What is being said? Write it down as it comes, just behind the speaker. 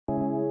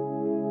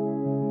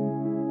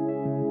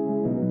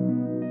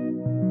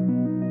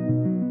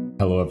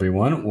Hello,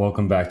 everyone.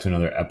 Welcome back to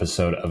another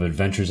episode of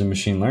Adventures in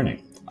Machine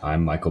Learning.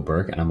 I'm Michael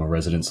Burke, and I'm a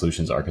resident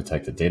solutions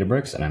architect at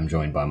Databricks, and I'm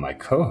joined by my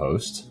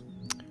co-host,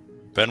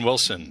 Ben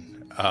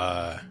Wilson.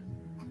 I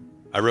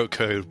wrote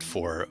code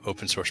for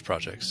open source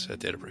projects at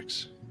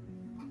Databricks.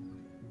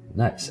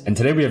 Nice. And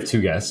today we have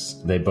two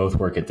guests. They both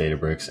work at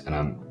Databricks, and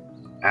I'm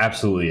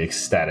absolutely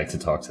ecstatic to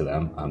talk to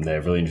them. They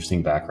have really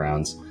interesting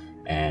backgrounds.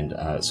 And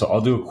so I'll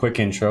do a quick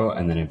intro,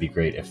 and then it'd be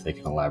great if they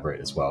can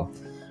elaborate as well.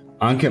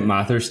 Ankit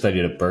Mathur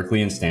studied at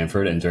Berkeley and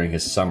Stanford, and during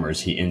his summers,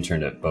 he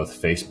interned at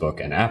both Facebook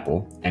and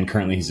Apple. And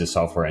currently, he's a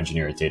software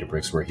engineer at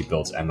Databricks, where he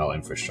builds ML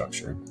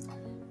infrastructure.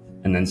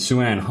 And then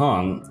Suan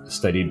Hong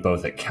studied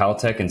both at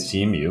Caltech and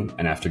CMU,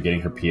 and after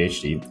getting her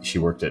PhD, she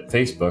worked at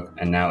Facebook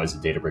and now is a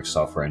Databricks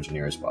software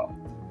engineer as well.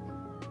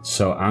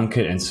 So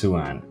Ankit and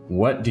Suan,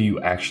 what do you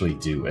actually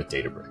do at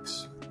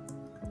Databricks?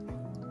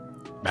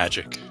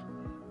 Magic.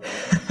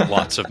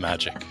 Lots of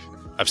magic.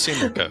 I've seen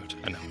your code,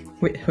 I know.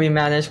 We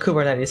manage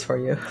Kubernetes for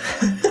you.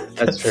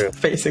 That's true.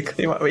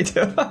 Basically what we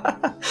do.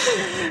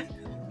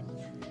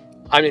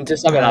 I mean, to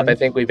sum it up, I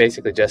think we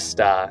basically just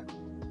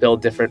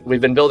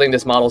we've been building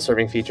this model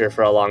serving feature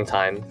for a long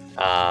time.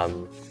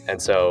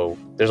 And so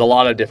there's a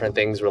lot of different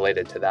things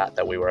related to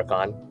that we work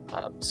on.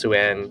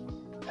 Suan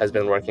has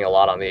been working a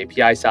lot on the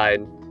API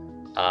side.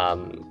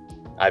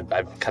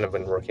 I've kind of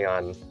been working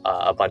on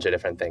a bunch of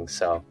different things.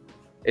 So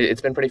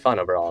it's been pretty fun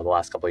overall the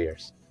last couple of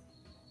years.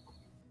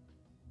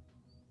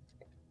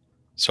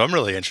 So I'm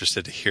really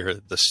interested to hear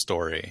the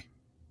story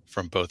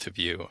from both of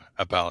you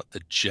about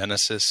the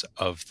genesis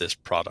of this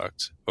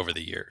product over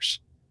the years.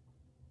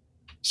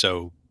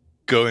 So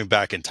going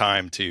back in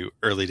time to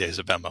early days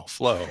of ML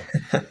Flow,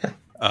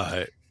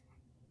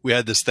 we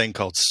had this thing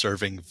called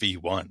Serving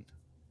V1,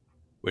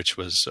 which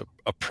was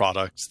a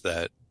product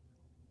that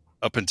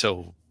up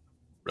until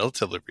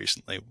relatively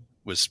recently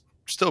was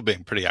still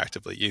being pretty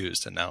actively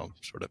used, and now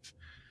sort of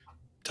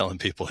telling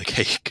people like,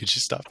 hey, could you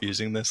stop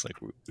using this? Like,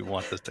 we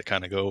want this to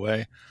kind of go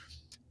away.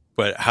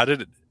 But how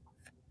did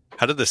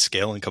the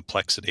scale and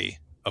complexity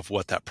of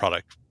what that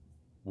product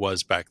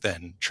was back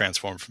then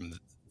transform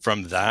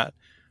from that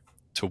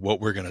to what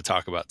we're going to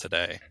talk about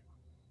today?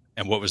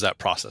 And what was that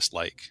process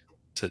like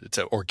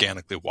to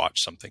organically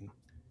watch something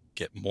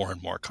get more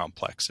and more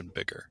complex and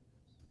bigger?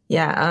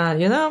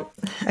 Yeah,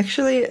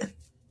 actually,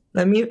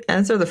 let me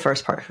answer the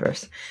first part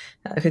first,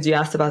 because you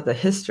asked about the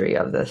history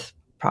of this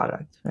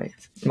product, right?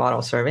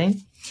 Model serving.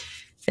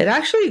 It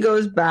actually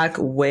goes back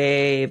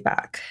way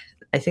back.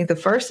 I think the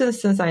first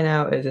instance I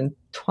know is in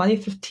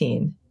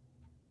 2015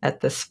 at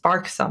the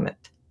Spark Summit.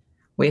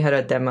 We had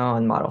a demo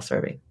on model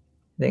serving.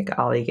 I think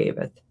Ali gave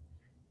it.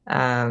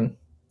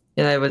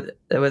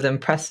 It was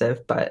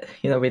impressive, but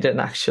we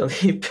didn't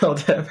actually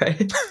build it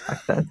right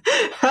back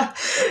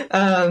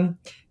then.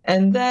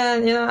 And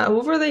then,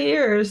 over the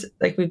years,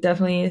 like we've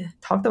definitely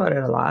talked about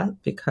it a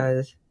lot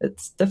because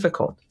it's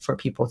difficult for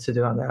people to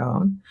do on their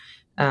own.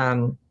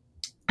 And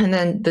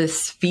then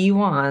this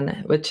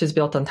V1, which is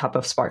built on top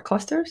of Spark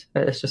clusters,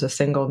 right? It's just a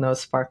single node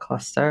Spark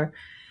cluster,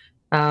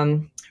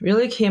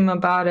 really came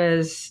about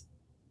as,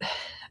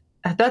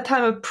 at that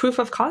time, a proof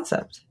of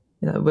concept.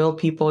 Will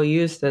people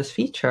use this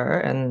feature,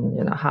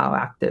 and how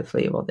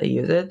actively will they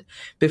use it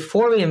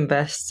before we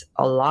invest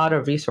a lot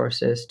of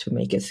resources to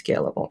make it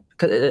scalable?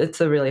 Because it's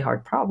a really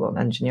hard problem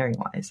engineering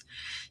wise.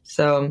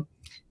 So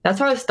that's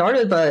how it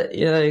started, but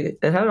it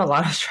had a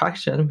lot of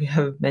traction. We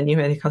have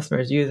many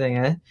customers using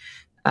it.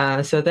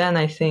 So then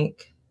I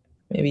think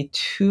maybe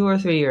 2 or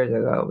 3 years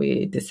ago,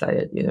 we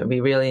decided we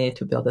really need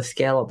to build a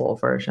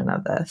scalable version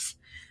of this,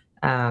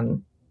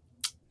 and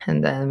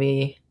then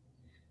we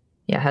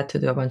had to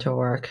do a bunch of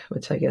work,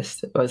 which I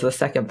guess was the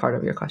second part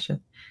of your question.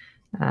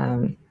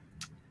 Maybe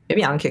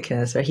Ankit can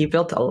answer. He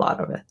built a lot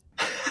of it.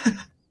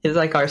 He's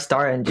like our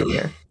star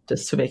engineer,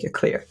 just to make it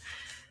clear.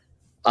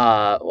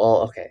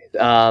 Okay.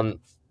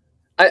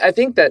 I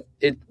think that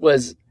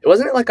wasn't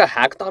it like a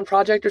hackathon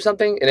project or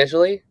something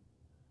initially?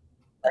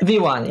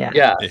 V1, yeah.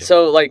 Yeah.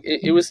 So like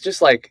it was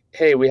just like,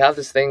 hey, we have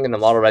this thing in the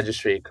model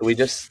registry. Could we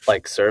just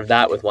like serve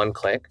that with one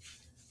click?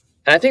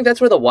 And I think that's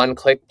where the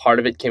one-click part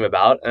of it came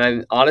about. And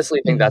I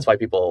honestly think that's why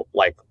people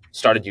like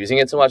started using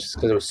it so much,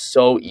 because it was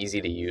so easy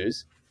to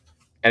use,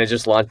 and it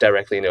just launched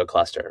directly into a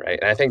cluster, right?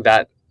 And I think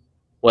that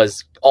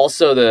was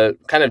also the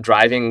kind of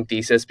driving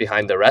thesis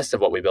behind the rest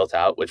of what we built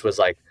out, which was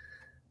like,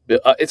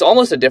 it's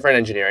almost a different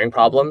engineering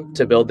problem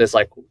to build this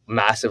like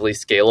massively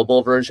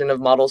scalable version of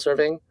model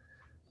serving.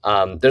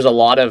 There's a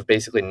lot of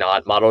basically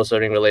not model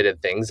serving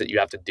related things that you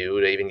have to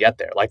do to even get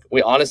there. Like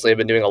we honestly have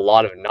been doing a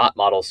lot of not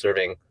model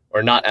serving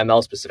or not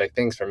ML specific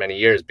things for many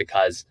years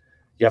because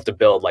you have to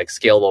build like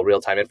scalable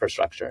real-time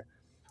infrastructure.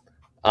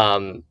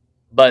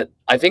 But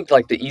I think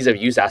like the ease of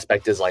use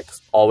aspect is like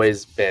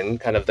always been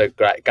kind of the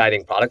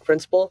guiding product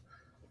principle.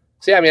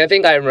 So yeah, I mean, I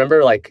think I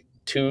remember like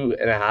 2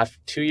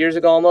 years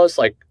ago almost,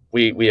 like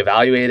we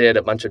evaluated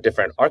a bunch of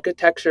different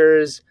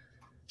architectures.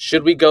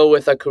 Should we go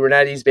with a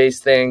Kubernetes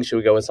based thing? Should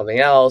we go with something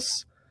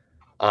else?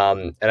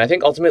 And I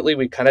think ultimately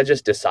we kind of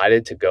just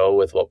decided to go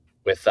with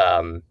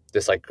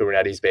this like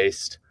Kubernetes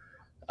based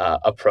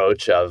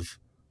approach of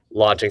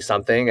launching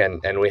something,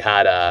 and we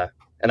had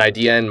an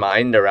idea in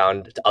mind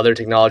around other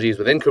technologies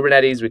within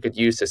Kubernetes we could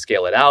use to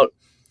scale it out.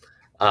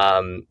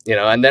 And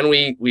then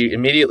we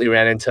immediately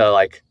ran into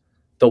like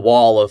the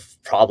wall of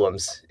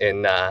problems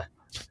in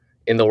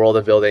the world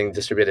of building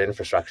distributed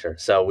infrastructure.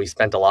 So we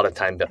spent a lot of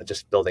time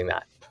just building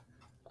that.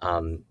 I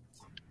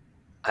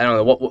don't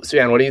know,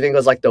 Suyan, what do you think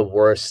was like the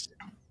worst,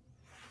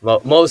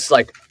 most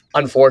like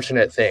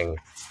unfortunate thing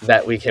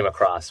that we came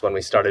across when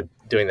we started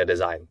doing the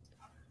design?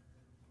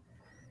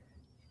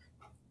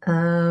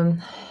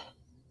 During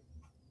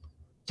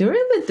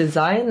the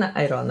design,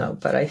 I don't know,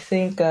 but I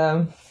think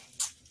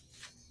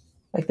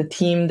like the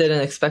team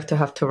didn't expect to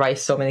have to write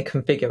so many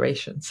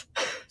configurations.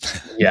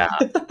 Yeah.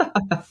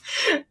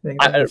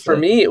 For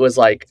me, it was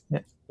like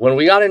when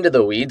we got into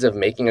the weeds of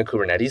making a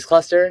Kubernetes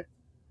cluster,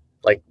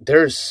 like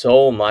there's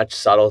so much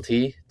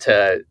subtlety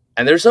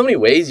and there's so many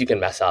ways you can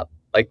mess up.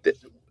 Like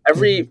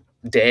every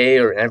day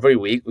or every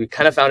week, we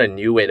kind of found a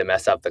new way to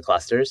mess up the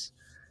clusters.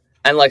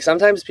 And like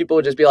sometimes people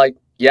would just be like,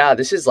 yeah,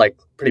 this is like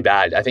pretty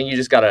bad. I think you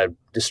just got to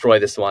destroy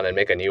this one and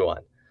make a new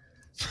one.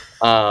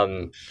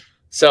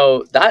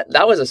 So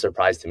that was a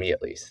surprise to me,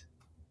 at least.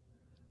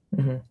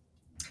 Mm-hmm.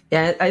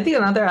 Yeah, I think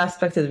another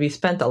aspect is we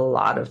spent a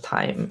lot of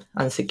time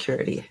on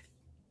security,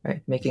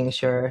 right? Making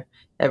sure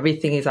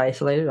everything is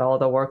isolated, all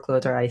the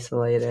workloads are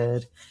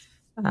isolated,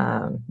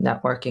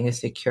 networking is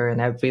secure in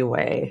every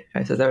way.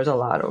 Right? So there was a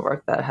lot of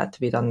work that had to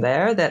be done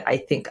there that I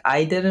think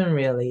I didn't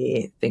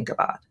really think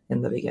about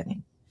in the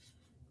beginning.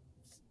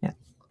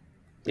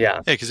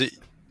 Yeah, because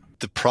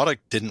the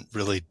product didn't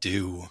really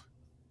do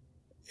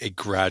a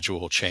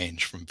gradual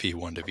change from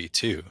V1 to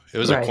V2. It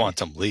was a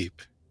quantum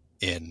leap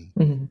in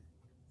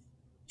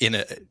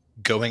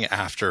going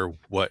after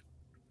what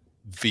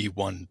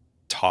V1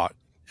 taught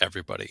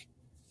everybody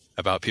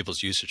about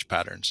people's usage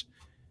patterns.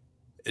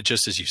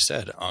 Just as you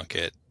said,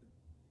 Ankit,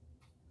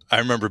 I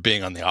remember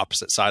being on the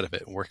opposite side of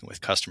it and working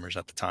with customers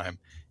at the time,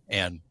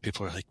 and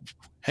people were like,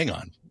 hang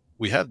on,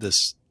 we have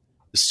this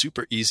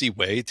super easy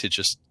way to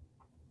just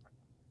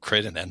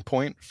create an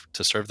endpoint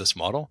to serve this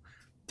model.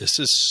 This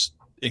is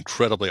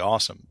incredibly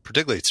awesome,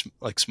 particularly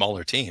like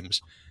smaller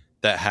teams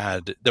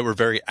that were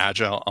very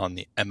agile on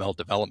the ML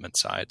development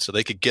side, so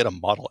they could get a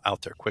model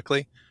out there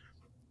quickly.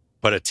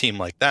 But a team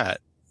like that,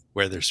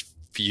 where there's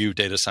few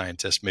data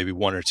scientists, maybe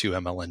one or two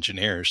ML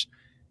engineers,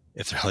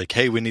 if they're like,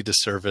 hey, we need to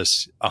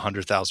service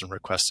 100,000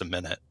 requests a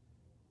minute,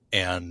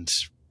 and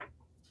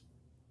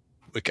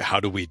like,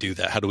 how do we do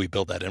that? How do we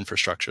build that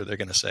infrastructure? They're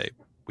going to say,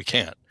 we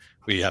can't.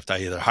 We have to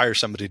either hire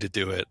somebody to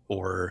do it,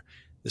 or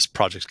this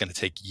project's going to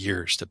take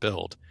years to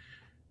build.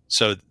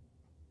 So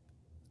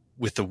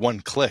with the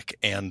one click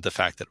and the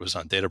fact that it was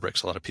on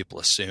Databricks, a lot of people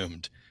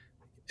assumed,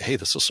 hey,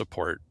 this will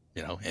support,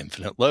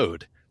 infinite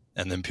load.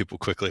 And then people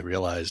quickly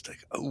realized,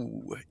 like,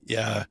 oh,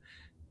 yeah,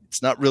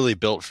 it's not really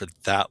built for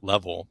that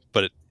level.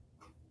 But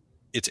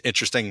it's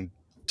interesting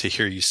to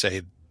hear you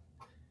say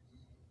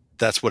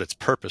that's what its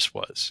purpose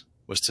was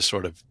to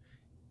sort of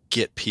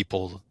get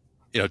people,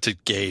 to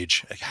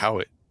gauge like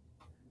how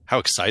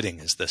exciting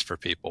is this for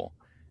people?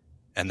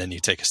 And then you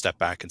take a step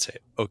back and say,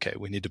 okay,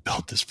 we need to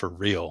build this for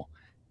real.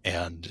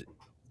 And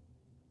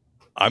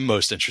I'm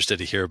most interested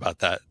to hear about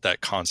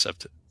that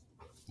concept,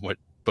 what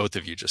both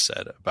of you just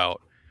said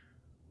about,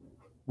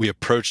 we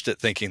approached it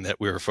thinking that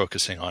we were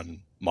focusing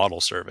on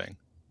model serving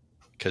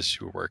because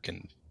you work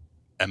in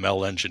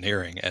ML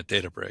engineering at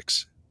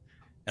Databricks.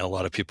 And a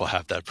lot of people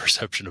have that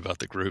perception about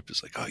the group.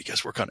 It's like, oh, you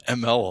guys work on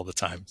ML all the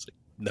time. It's like,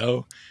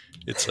 no,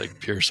 it's like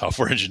pure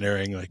software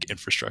engineering, like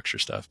infrastructure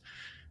stuff.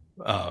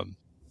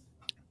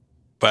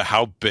 But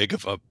how big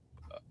of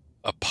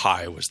a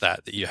pie was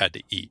that you had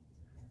to eat?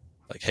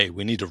 Like, hey,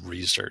 we need to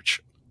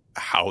research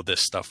how this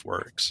stuff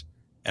works.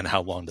 And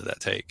how long did that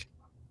take?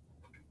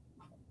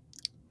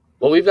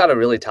 Well, we've got a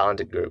really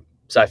talented group.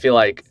 So I feel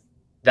like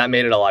that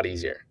made it a lot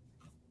easier,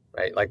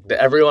 right? Like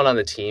everyone on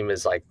the team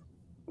is like,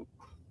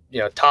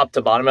 top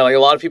to bottom. Like a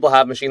lot of people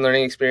have machine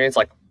learning experience.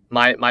 Like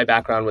my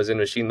background was in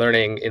machine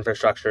learning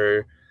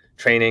infrastructure,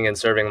 training and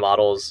serving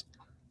models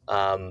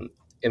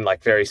in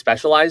like very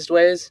specialized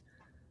ways.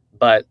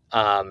 But,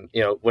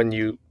 when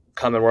you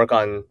come and work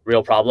on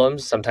real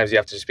problems, sometimes you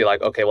have to just be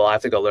like, okay, well, I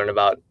have to go learn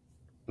about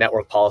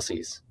network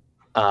policies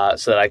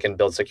so that I can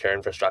build secure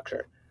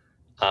infrastructure.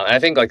 And I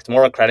think like it's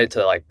more a credit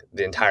to like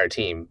the entire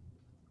team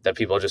that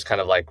people just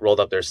kind of like rolled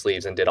up their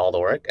sleeves and did all the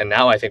work. And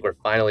now I think we're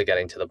finally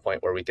getting to the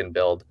point where we can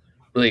build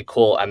really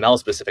cool ML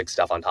specific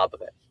stuff on top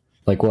of it.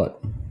 Like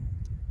what?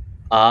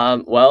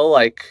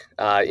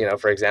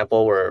 For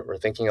example, we're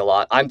thinking a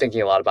lot. I'm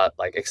thinking a lot about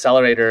like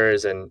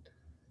accelerators and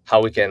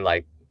how we can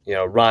like,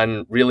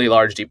 run really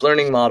large deep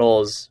learning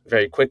models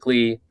very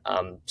quickly.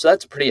 So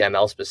that's a pretty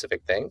ML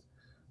specific thing.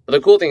 But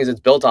the cool thing is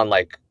it's built on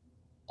like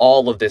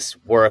all of this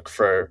work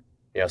for,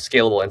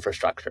 scalable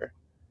infrastructure.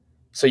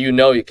 So,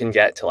 you can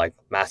get to like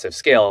massive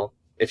scale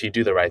if you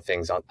do the right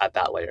things at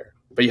that layer.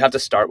 But you have to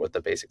start with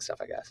the basic stuff,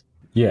 I guess.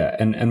 Yeah,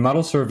 and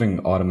model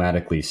serving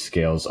automatically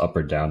scales up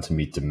or down to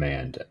meet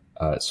demand.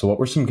 So what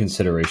were some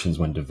considerations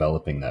when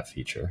developing that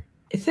feature?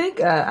 I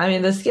think, I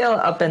mean, the scale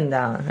up and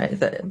down, right?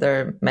 There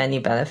are many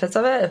benefits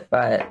of it,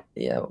 but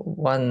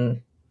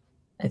one,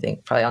 I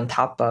think, probably on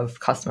top of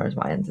customers'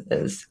 minds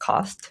is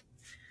cost.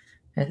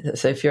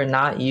 So if you're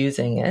not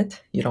using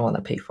it, you don't want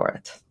to pay for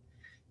it.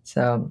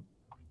 So,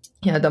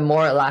 the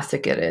more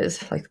elastic it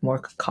is, like more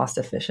cost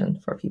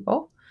efficient for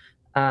people.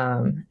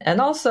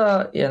 And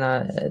also,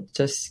 it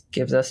just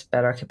gives us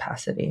better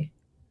capacity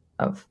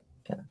of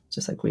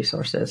just like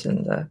resources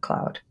in the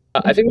cloud.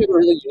 I think we have a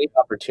really unique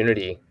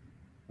opportunity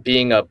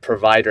being a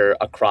provider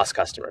across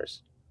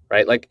customers,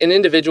 right? Like an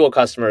individual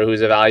customer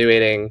who's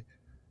evaluating,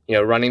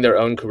 running their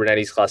own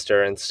Kubernetes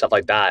cluster and stuff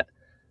like that.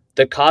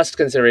 The cost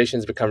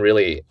considerations become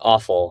really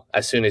awful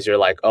as soon as you're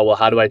like, oh, well,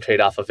 how do I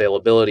trade off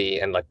availability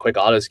and like quick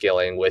auto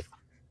scaling with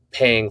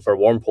paying for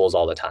warm pools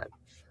all the time?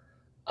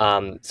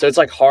 So it's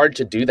like hard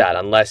to do that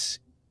unless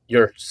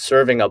you're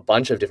serving a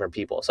bunch of different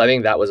people. So I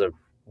think that was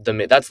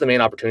that's the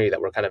main opportunity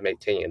that we're kind of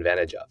taking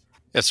advantage of.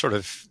 It's sort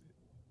of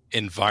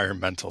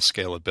environmental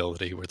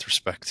scalability with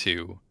respect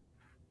to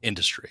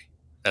industry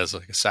as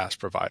like a SaaS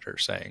provider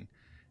saying,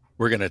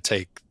 we're going to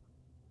take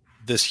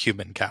this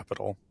human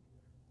capital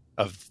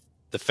of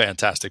the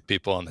fantastic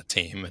people on the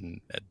team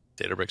and at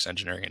Databricks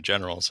engineering in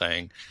general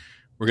saying,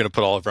 we're going to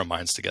put all of our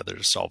minds together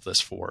to solve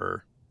this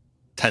for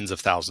tens of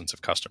thousands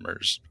of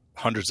customers,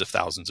 hundreds of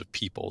thousands of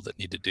people that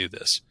need to do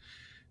this.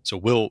 So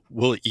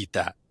we'll eat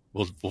that.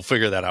 We'll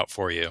figure that out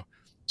for you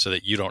so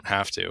that you don't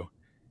have to.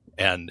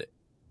 And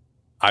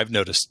I've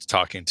noticed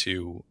talking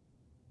to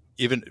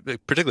even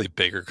particularly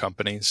bigger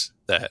companies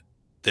that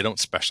they don't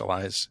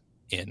specialize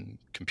in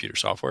computer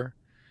software.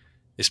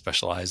 They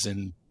specialize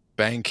in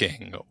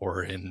banking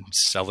or in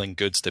selling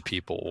goods to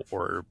people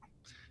or,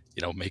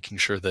 making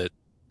sure that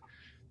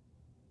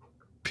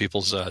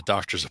people's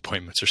doctor's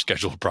appointments are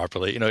scheduled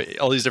properly,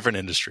 all these different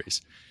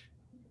industries.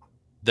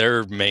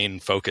 Their main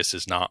focus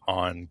is not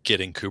on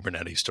getting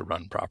Kubernetes to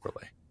run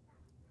properly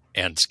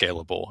and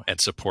scalable and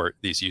support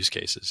these use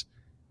cases.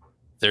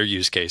 Their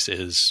use case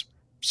is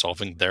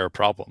solving their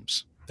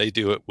problems. They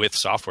do it with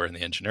software in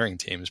the engineering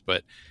teams,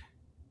 but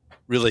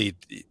really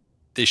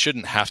they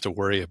shouldn't have to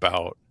worry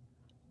about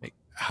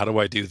how do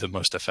I do the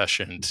most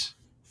efficient,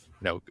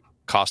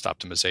 cost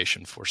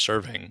optimization for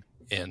serving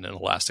in an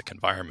elastic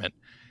environment?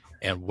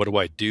 And what do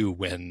I do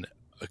when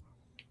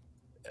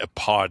a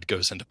pod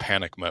goes into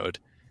panic mode?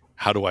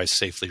 How do I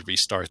safely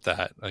restart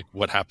that? Like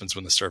what happens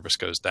when the service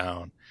goes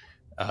down?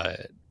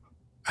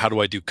 How do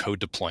I do code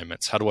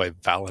deployments? How do I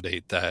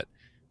validate that,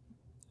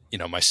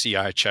 my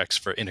CI checks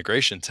for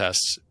integration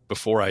tests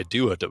before I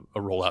do a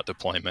rollout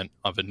deployment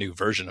of a new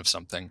version of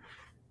something?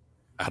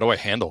 How do I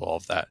handle all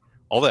of that?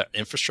 All that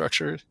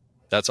infrastructure,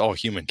 that's all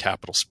human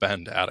capital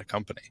spend at a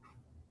company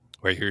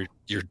where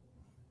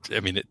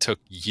it took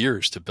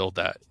years to build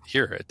that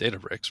here at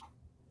Databricks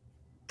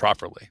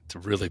properly to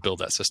really build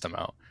that system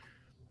out.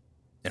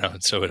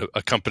 And so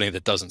a company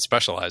that doesn't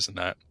specialize in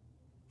that,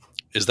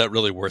 is that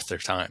really worth their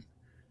time?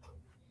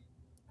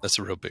 That's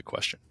a real big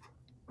question.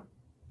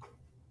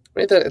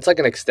 It's like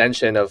an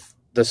extension of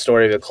the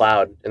story of the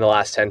cloud in the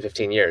last 10,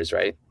 15 years,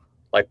 right?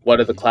 Like what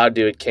did the cloud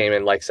do? It came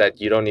and said,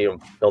 you don't need to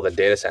build a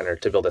data center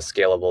to build a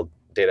scalable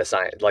data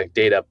science, like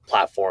data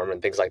platform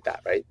and things like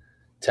that, right?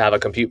 To have a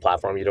compute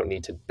platform, you don't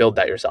need to build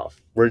that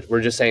yourself.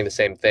 We're just saying the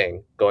same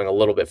thing, going a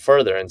little bit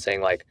further and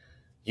saying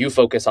you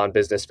focus on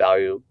business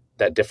value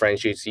that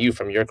differentiates you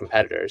from your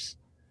competitors,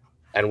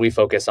 and we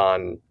focus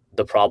on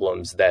the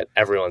problems that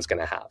everyone's going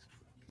to have.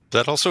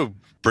 That also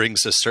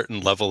brings a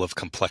certain level of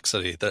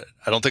complexity that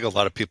I don't think a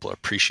lot of people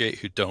appreciate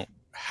who don't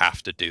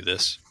have to do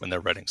this when they're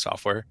writing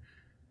software,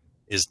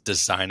 is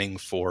designing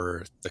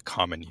for the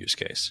common use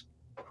case.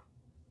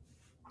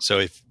 So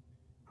if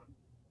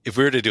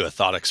we were to do a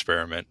thought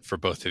experiment for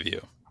both of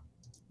you,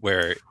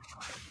 where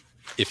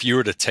if you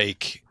were to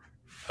take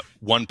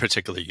one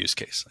particular use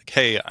case, like,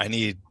 hey, I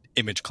need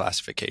image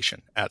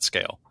classification at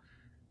scale.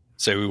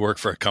 Say we work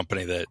for a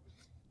company that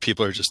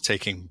people are just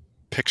taking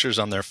pictures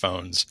on their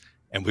phones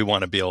and we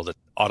want to be able to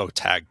auto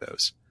tag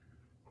those.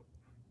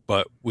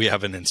 But we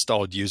have an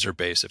installed user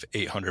base of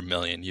 800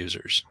 million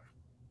users.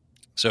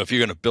 So if you're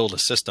going to build a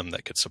system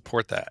that could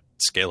support that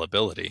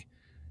scalability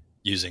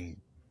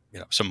using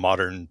some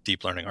modern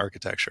deep learning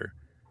architecture,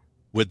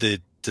 would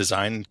the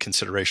design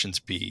considerations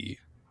be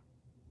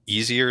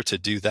easier to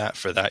do that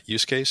for that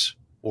use case?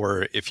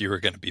 Or if you were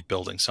going to be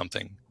building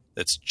something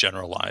that's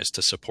generalized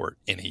to support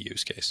any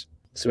use case?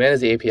 Suman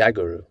is the API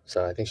guru,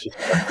 so I think she.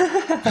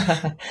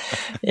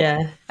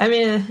 Yeah,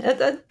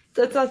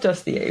 that's not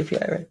just the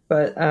API, right?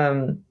 But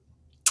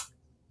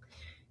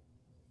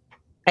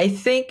I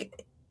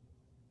think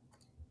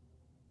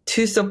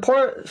to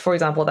support, for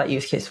example, that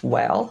use case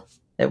well,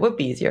 it would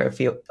be easier if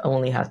you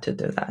only had to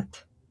do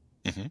that,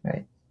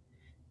 right?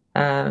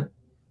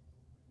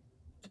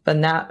 But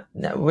now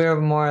we're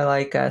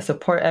more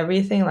support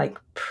everything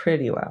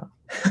pretty well,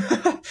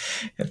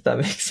 if that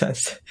makes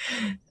sense.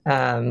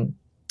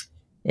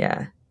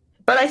 Yeah.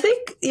 But I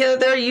think,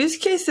 there are use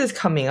cases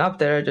coming up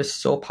that are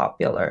just so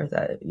popular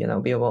that,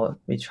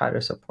 we try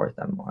to support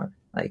them more,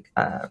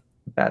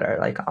 better,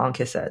 like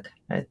Anke said,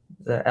 right?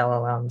 the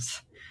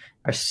LLMs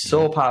are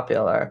so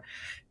popular.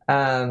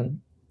 And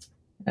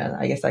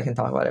I guess I can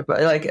talk about it,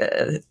 but like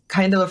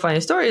kind of a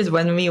funny story is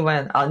when we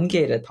went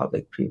ungated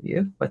public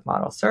preview with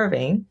model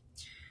serving,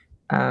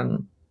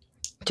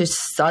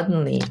 just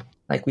suddenly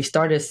like we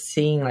started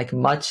seeing like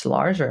much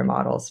larger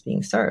models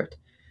being served,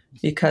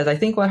 because I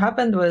think what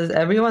happened was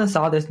everyone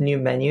saw this new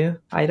menu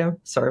item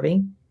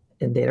serving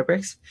in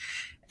Databricks,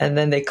 and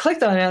then they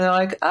clicked on it and they're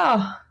like,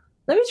 oh,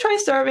 let me try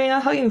serving a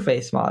Hugging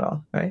Face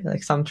model, right?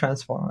 Like some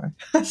transformer.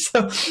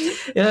 So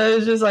it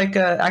was just like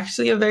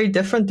actually a very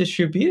different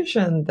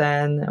distribution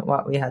than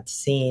what we had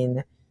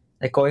seen,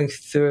 like going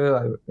through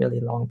a really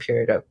long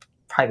period of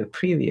private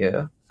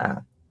preview,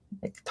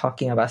 like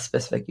talking about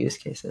specific use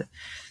cases.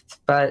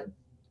 But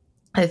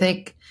I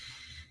think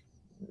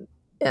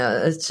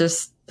it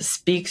just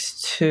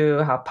speaks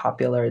to how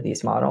popular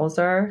these models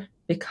are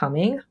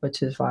becoming,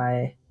 which is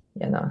why,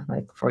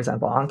 like, for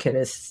example, Ankit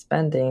is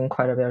spending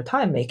quite a bit of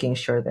time making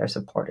sure they're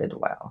supported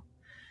well.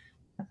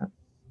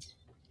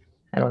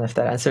 I don't know if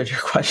that answered your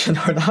question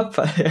or not,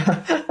 but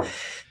yeah.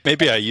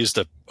 Maybe I used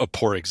a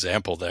poor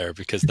example there,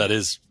 because that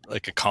is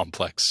like a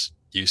complex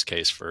use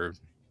case for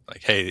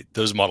like, hey,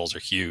 those models are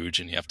huge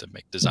and you have to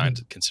make design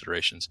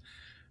considerations.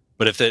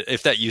 But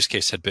if that use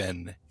case had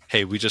been,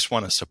 hey, we just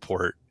want to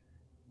support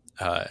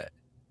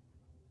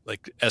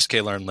like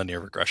sklearn linear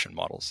regression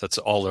models, that's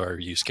all our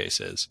use case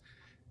is,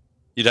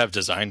 you'd have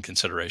design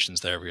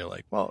considerations there where you're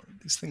like, well,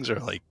 these things are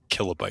like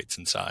kilobytes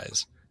in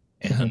size,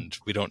 and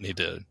we don't need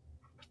to,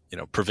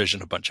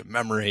 provision a bunch of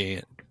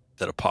memory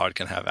that a pod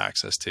can have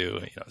access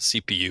to.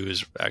 CPU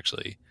is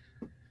actually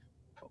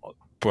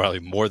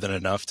probably more than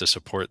enough to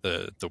support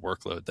the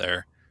workload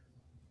there.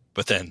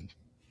 But then,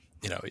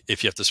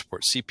 if you have to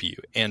support CPU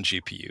and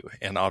GPU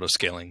and auto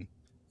scaling,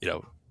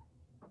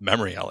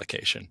 memory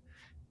allocation,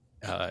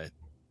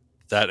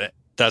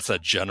 that's a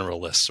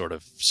generalist sort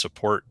of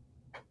support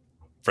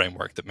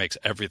framework that makes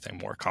everything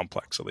more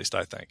complex. At least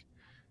I think.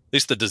 At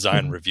least the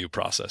design review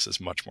process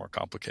is much more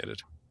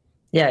complicated.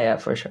 Yeah,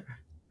 for sure.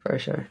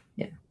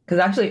 Yeah, because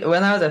actually,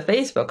 when I was at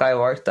Facebook, I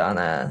worked on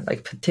a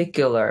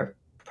particular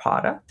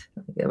product.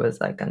 It was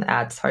like an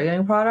ads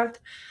targeting product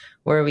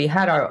where we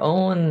had our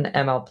own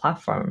ML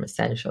platform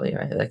essentially,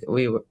 right? Like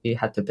we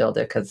had to build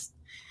it because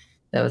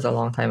that was a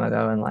long time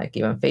ago, and like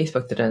even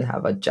Facebook didn't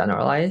have a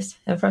generalized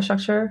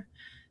infrastructure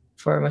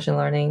for machine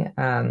learning.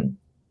 And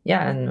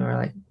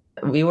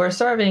we were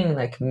serving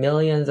like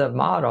millions of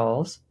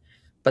models,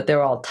 but they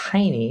were all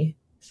tiny.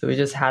 So we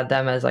just had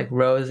them as like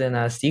rows in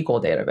a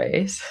SQL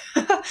database,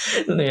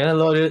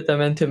 loaded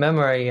them into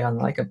memory on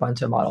like a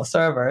bunch of model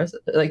servers.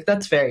 Like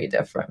that's very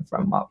different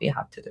from what we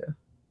have to do.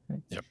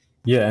 Right? Yep.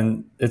 Yeah,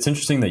 and it's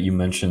interesting that you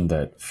mentioned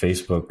that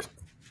Facebook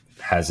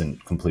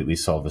hasn't completely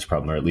solved this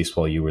problem, or at least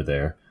while you were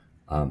there.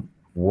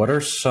 What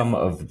are some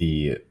of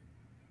the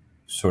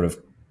sort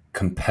of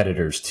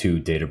competitors to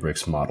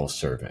Databricks model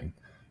serving?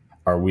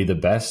 Are we the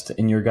best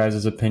in your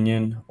guys'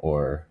 opinion,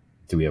 or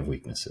do we have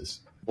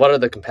weaknesses? What are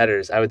the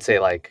competitors? I would say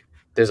like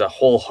there's a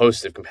whole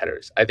host of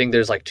competitors. I think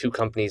there's like 2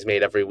 companies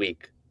made every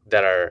week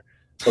that are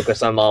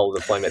focused on model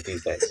deployment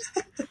these days.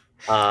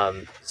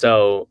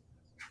 So,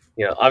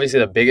 obviously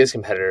the biggest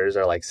competitors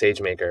are like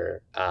SageMaker,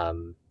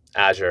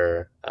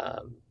 Azure,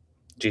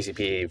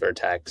 GCP,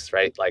 Vertex,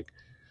 right? Like,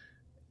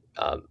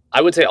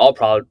 I would say all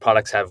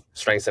products have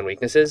strengths and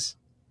weaknesses.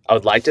 I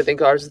would like to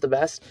think ours is the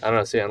best. I don't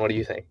know, Suyan, what do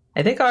you think?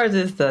 I think ours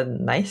is the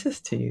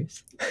nicest to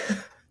use.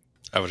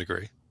 I would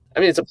agree. I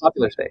mean, it's a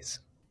popular space,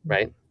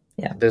 right?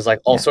 Yeah. There's like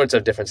all sorts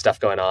of different stuff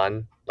going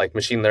on. Like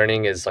machine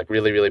learning is like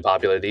really, really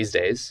popular these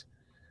days,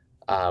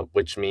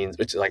 which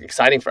is like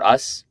exciting for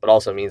us, but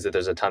also means that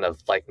there's a ton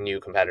of like new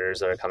competitors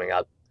that are coming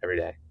up every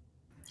day.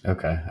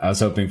 Okay. I was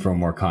hoping for a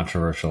more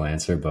controversial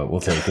answer, but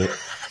we'll take it.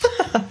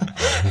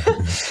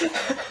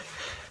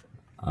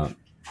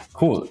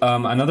 Cool.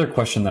 Another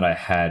question that I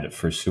had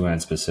for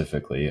Suyan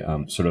specifically,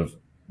 sort of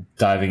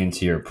diving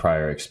into your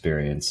prior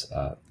experience,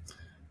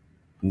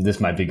 this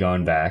might be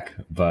going back,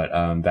 but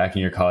back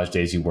in your college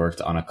days, you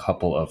worked on a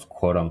couple of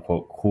quote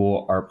unquote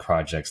cool art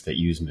projects that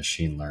use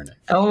machine learning.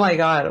 Oh my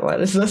God,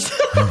 what is this?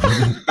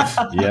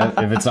 Yeah,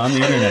 if it's on the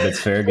internet, it's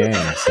fair game.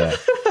 So,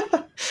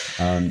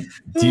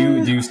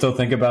 do you still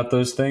think about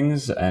those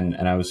things? And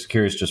I was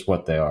curious just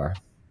what they are.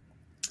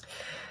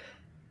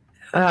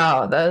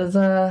 Wow,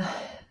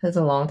 that's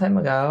a long time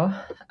ago.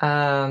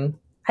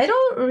 I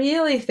don't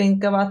really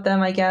think about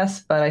them, I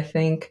guess, but I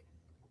think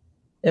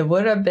it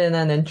would have been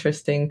an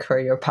interesting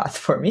career path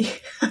for me.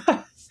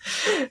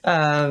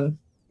 I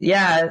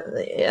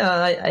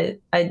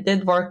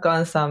did work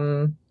on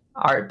some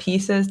art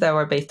pieces that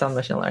were based on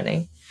machine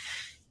learning.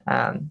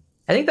 I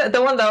think that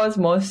the one that was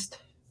most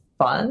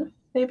fun,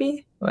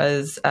 maybe,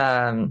 was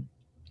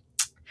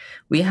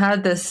we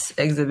had this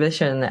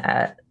exhibition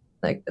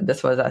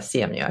this was at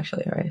CMU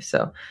actually, right?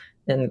 So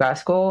in grad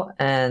school,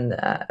 and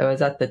it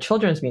was at the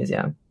Children's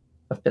Museum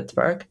of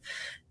Pittsburgh.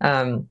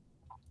 And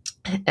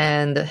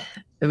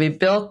we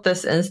built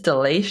this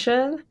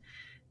installation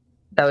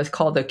that was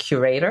called the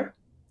Curator.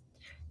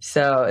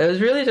 So it was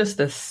really just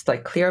this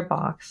like clear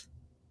box.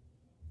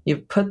 You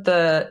put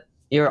the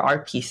your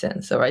art piece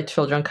in. So, right,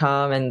 children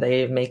come and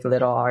they make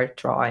little art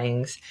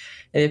drawings,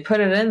 and they put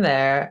it in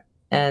there,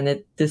 and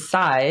it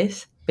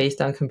decides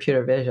based on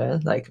computer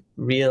vision, like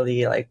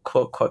really like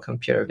quote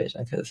computer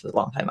vision, because this is a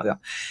long time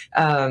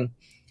ago,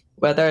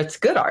 whether it's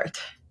good art,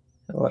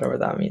 whatever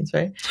that means,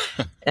 right?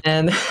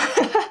 And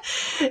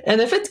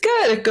and if it's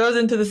good, it goes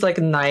into this like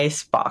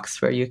nice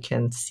box where you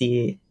can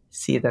see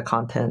the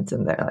content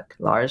in there, like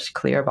large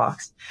clear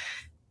box.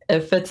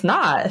 If it's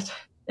not,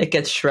 it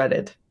gets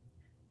shredded.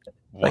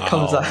 Wow. That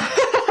comes up.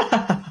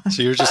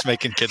 So you're just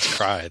making kids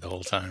cry the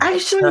whole time.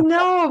 Actually,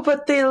 no,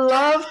 but they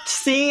loved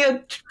seeing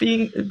it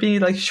be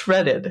like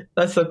shredded.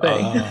 That's the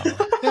thing.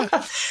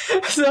 Yeah.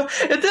 So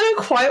it didn't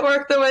quite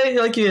work the way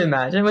like you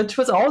imagine, which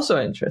was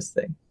also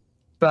interesting.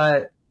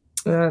 But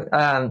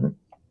I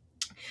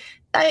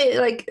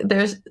like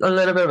there's a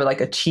little bit of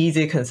like a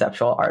cheesy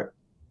conceptual art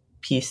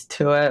piece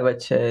to it,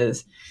 which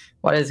is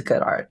what is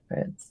good art?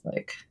 Right? It's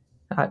like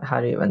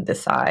how do you even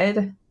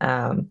decide?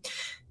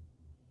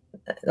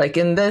 Like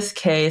in this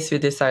case, we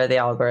decided the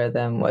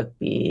algorithm would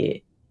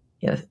be,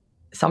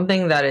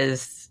 something that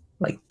is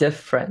like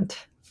different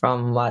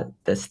from what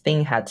this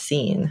thing had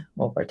seen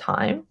over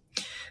time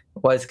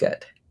was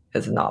good.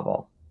 It's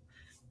novel,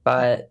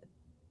 but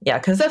yeah,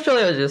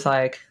 conceptually it was just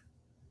like,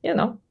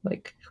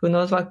 like who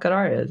knows what good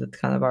art is? It's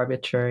kind of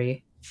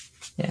arbitrary.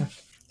 Yeah,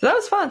 so that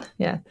was fun.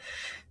 Yeah,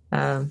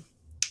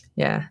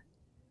 yeah.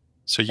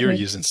 So you're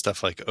using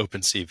stuff like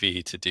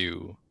OpenCV to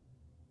do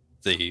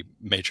the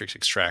matrix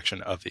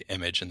extraction of the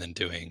image and then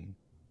doing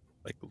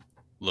like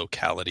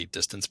locality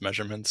distance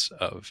measurements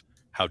of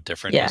how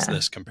different is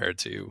this compared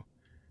to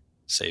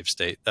save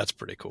state. That's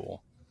pretty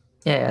cool.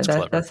 Yeah,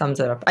 that sums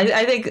it up.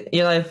 I think,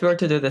 if we were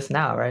to do this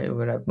now, right, we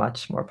would have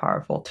much more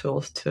powerful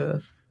tools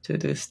to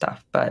do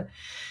stuff, but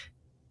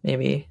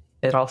maybe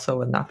it also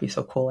would not be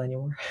so cool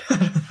anymore.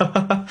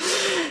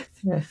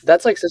 Yeah.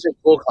 That's like such a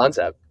cool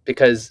concept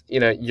because,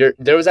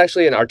 there was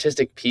actually an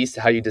artistic piece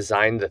to how you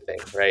designed the thing,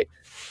 right?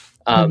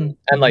 And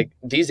like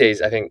these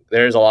days, I think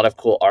there's a lot of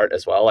cool art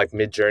as well. Like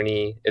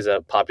Midjourney is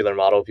a popular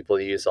model people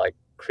use to like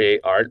create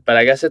art, but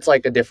I guess it's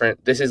like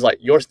this is like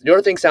your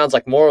thing sounds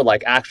like more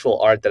like actual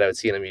art that I would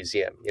see in a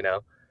museum,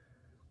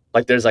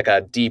 like there's like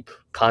a deep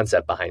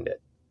concept behind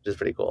it, which is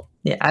pretty cool.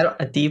 Yeah,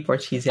 a deep or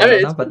cheesy, I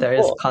don't know, but there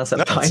is a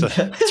concept behind it.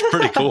 It's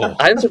pretty cool.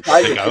 I'm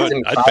surprised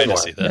I'd pay to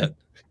see that.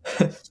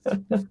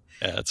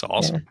 Yeah, that's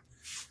awesome.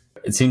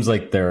 Yeah. It seems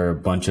like there are a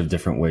bunch of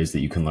different ways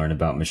that you can learn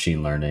about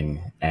machine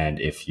learning, and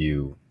if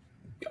you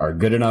are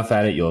good enough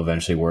at it, you'll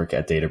eventually work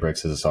at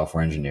Databricks as a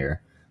software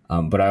engineer.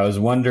 But I was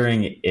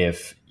wondering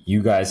if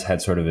you guys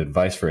had sort of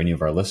advice for any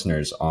of our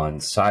listeners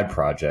on side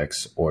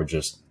projects or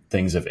just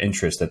things of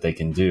interest that they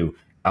can do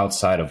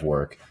outside of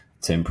work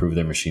to improve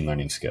their machine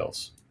learning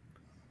skills.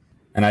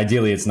 And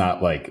ideally, it's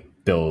not like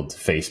build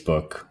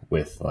Facebook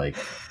with like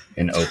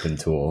an open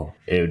tool.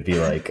 It would be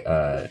like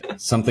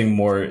something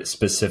more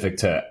specific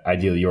to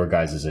ideally your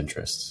guys'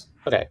 interests.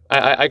 Okay,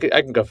 I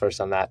can go first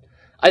on that.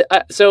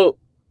 So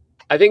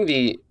I think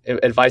the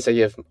advice I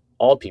give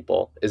all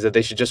people is that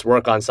they should just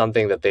work on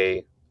something that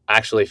they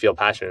actually feel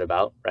passionate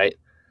about, right?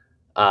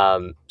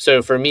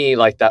 So for me,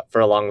 like that for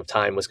a long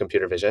time was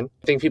computer vision.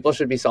 I think people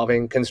should be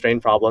solving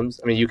constrained problems.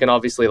 I mean, you can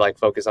obviously like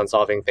focus on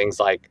solving things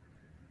like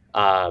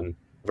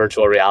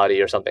virtual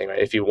reality or something, right?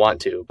 If you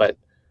want to, but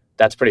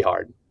that's pretty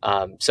hard.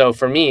 So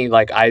for me,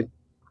 like I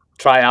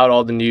try out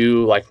all the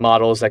new like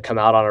models that come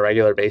out on a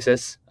regular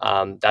basis.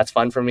 That's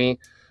fun for me.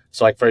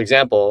 So like, for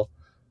example,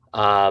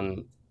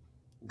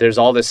 there's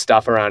all this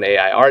stuff around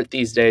AI art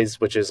these days,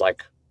 which is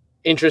like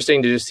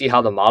interesting to just see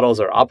how the models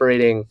are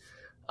operating.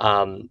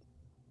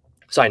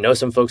 So I know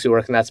some folks who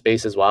work in that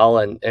space as well.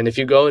 And if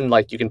you go and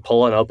like, you can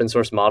pull an open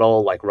source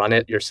model, like run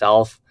it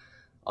yourself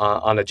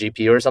on a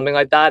GPU or something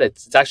like that.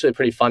 It's actually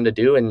pretty fun to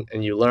do.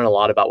 And you learn a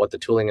lot about what the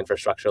tooling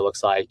infrastructure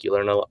looks like. You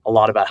learn a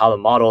lot about how the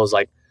models,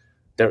 like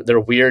their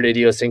weird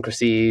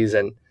idiosyncrasies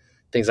and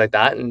things like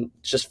that. And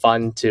it's just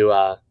fun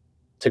to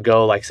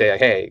go like say, like,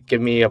 hey, give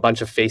me a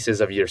bunch of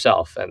faces of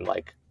yourself. And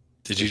like,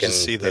 did you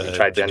just see the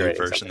new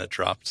version that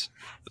dropped,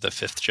 the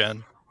 5th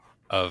gen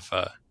of,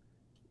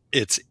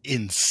 it's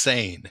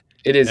insane.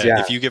 It is, yeah.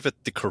 If you give it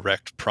the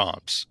correct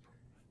prompts,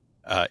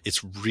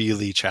 it's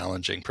really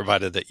challenging,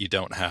 provided that you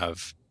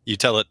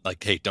tell it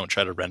like, hey, don't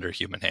try to render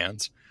human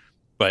hands.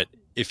 But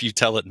if you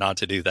tell it not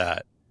to do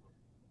that,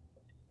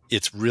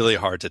 it's really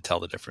hard to tell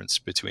the difference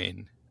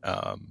between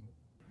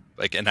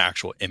like an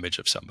actual image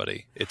of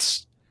somebody.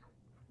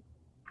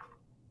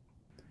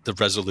 The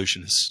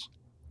resolution is...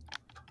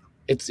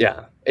 It's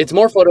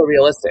more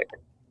photorealistic.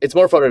 It's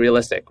more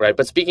photorealistic, right?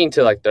 But speaking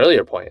to like the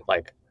earlier point,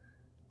 like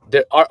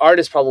our art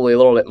is probably a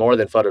little bit more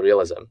than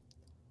photorealism.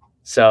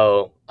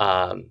 So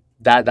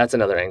that's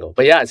another angle.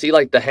 But yeah, see,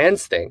 like the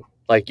hands thing,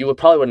 like you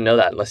probably wouldn't know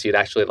that unless you'd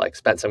actually like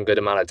spent some good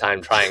amount of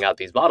time trying out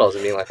these models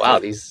and being like, wow,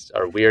 these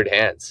are weird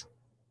hands.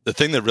 The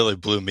thing that really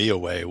blew me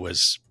away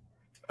was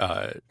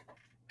I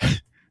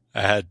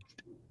had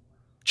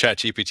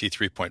ChatGPT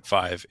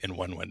 3.5 in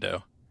one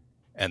window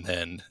and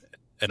then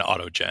an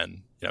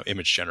AutoGen,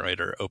 image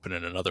generator open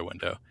in another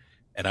window.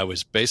 And I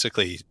was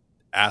basically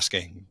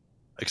asking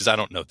because I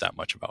don't know that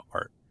much about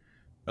art.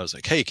 I was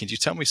like, hey, can you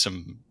tell me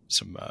some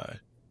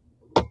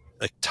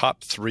like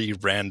top 3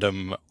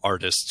 random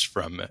artists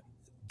from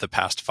the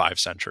past 5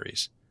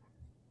 centuries?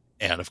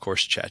 And of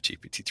course,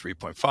 ChatGPT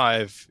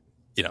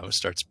 3.5,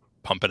 starts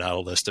pumping out a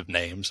list of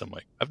names. I'm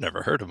like, I've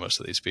never heard of most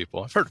of these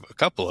people. I've heard of a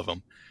couple of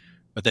them.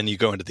 But then you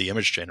go into the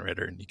image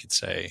generator and you could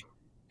say,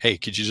 hey,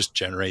 could you just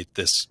generate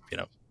this,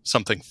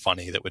 something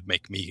funny that would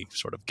make me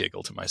sort of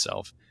giggle to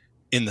myself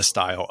in the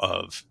style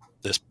of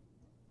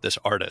this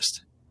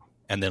artist,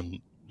 and then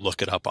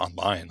look it up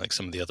online, like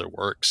some of the other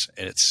works.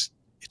 And it's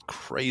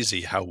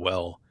crazy how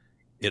well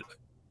it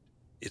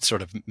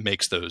sort of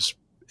makes those,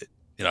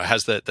 it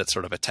has that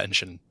sort of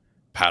attention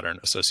pattern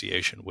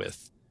association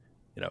with,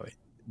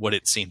 what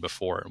it's seen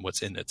before and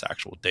what's in its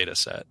actual data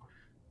set,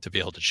 to be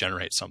able to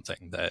generate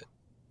something that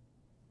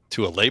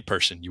to a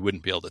layperson you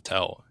wouldn't be able to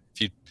tell.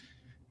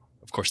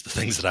 Of course, the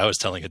things that I was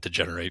telling it to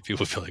generate,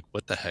 people feel like,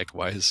 what the heck?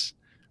 Why is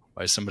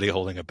somebody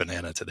holding a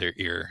banana to their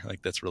ear?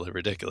 Like, that's really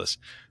ridiculous.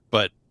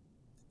 But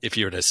if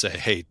you were to say,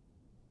 hey,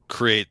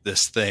 create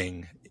this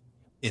thing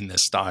in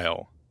this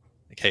style,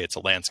 like, hey, it's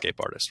a landscape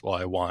artist. Well,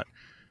 I want,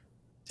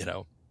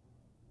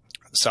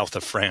 south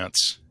of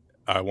France,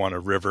 I want a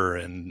river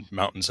and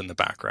mountains in the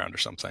background or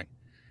something.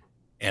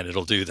 And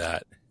it'll do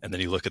that. And then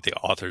you look at the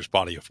author's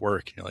body of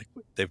work and you're like,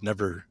 they've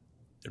never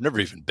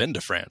even been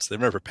to France. They've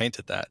never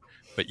painted that,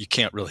 but you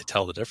can't really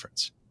tell the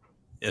difference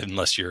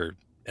unless you're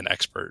an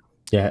expert.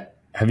 Yeah.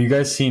 Have you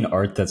guys seen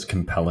art that's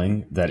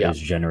compelling that is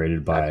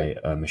generated by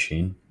a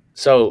machine?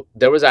 So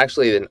there was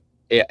actually an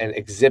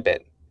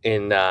exhibit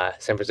in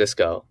San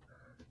Francisco,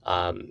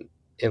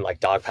 in like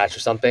Dog Patch or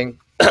something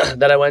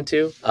that I went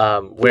to,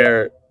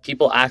 where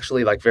people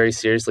actually like very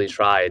seriously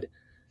tried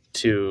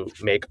to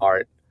make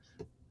art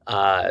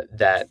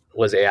that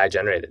was AI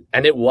generated,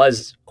 and it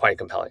was quite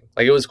compelling.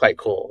 Like, it was quite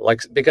cool.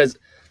 Like, because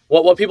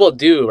what people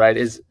do, right,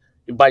 is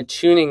by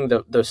tuning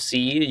the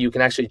seed, you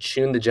can actually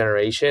tune the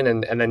generation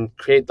and then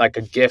create like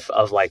a GIF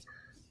of, like,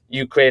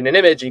 you create an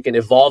image, you can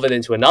evolve it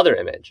into another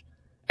image,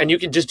 and you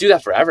can just do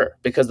that forever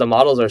because the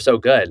models are so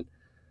good.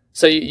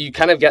 So you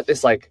kind of get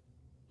this like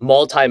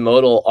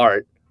multimodal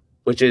art,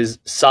 which is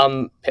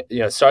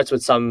starts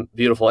with some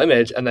beautiful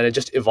image, and then it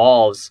just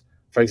evolves,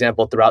 for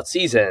example, throughout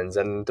seasons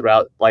and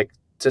throughout like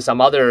to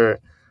some other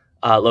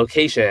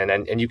location,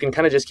 and you can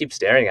kind of just keep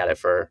staring at it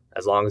for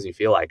as long as you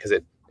feel like, because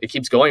it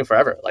keeps going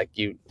forever. Like,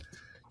 you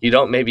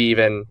don't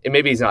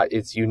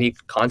it's unique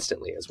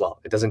constantly as well.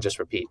 It doesn't just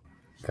repeat.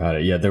 Got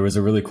it. Yeah, there was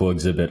a really cool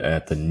exhibit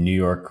at the New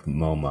York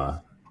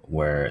MoMA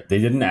where they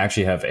didn't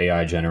actually have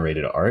AI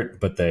generated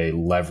art, but they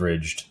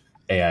leveraged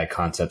AI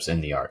concepts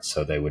in the art.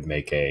 So they would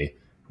make a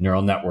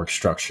neural network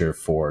structure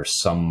for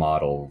some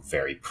model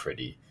very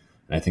pretty.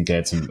 And I think they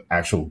had some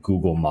actual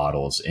Google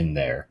models in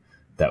there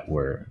that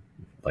were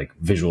like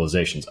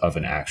visualizations of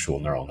an actual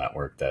neural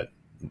network that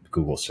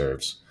Google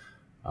serves.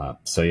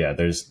 So yeah,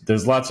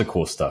 there's lots of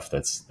cool stuff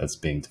that's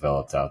being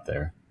developed out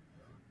there.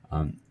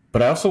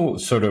 But I also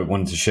sort of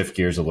wanted to shift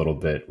gears a little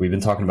bit. We've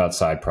been talking about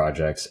side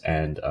projects,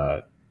 and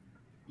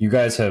you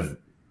guys have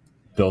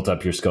built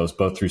up your skills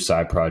both through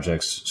side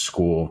projects,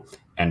 school,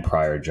 and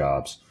prior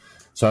jobs.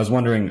 So I was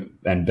wondering,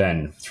 and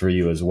Ben, for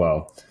you as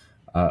well,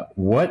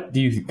 what do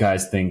you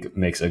guys think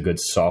makes a good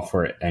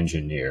software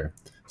engineer,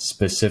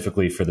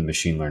 specifically for the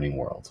machine learning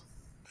world?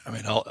 I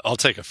mean, I'll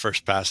take a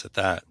first pass at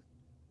that.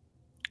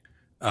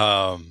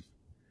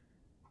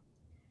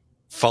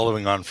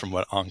 Following on from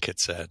what Ankit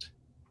said,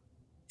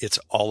 it's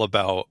all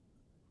about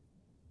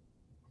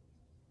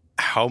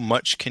how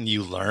much can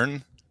you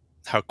learn,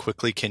 how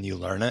quickly can you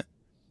learn it,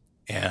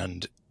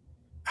 and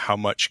how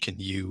much can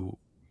you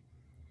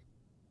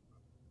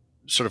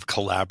sort of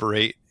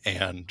collaborate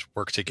and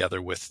work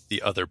together with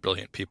the other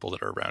brilliant people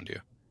that are around you.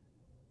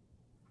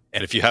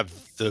 And if you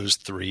have those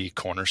 3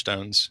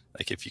 cornerstones,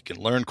 like if you can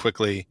learn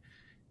quickly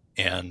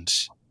and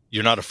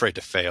you're not afraid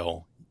to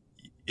fail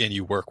and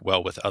you work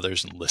well with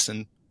others and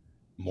listen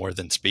more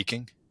than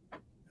speaking,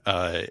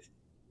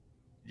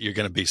 you're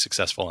going to be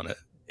successful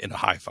in a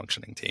high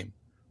functioning team,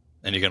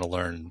 and you're going to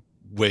learn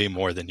way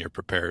more than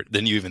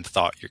than you even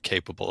thought you're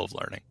capable of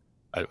learning,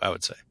 I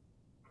would say.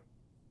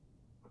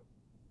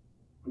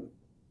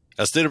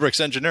 That's Databricks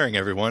engineering,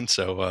 everyone.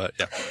 So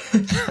yeah.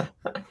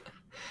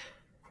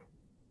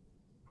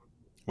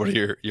 What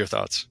are your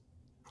thoughts,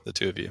 the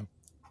two of you?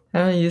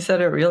 You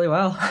said it really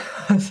well.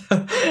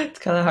 So it's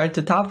kind of hard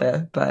to top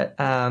it, but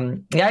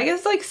yeah, I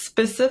guess like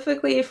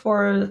specifically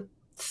for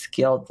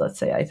skilled, let's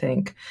say, I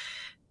think,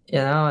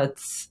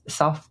 it's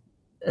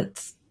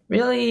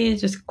really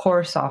just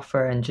core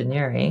software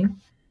engineering,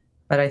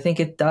 but I think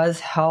it does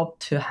help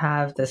to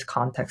have this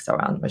context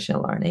around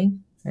machine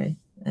learning, right?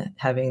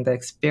 Having the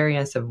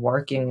experience of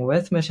working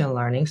with machine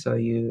learning, so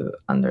you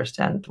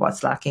understand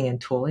what's lacking in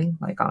tooling,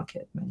 like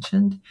Ankit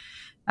mentioned.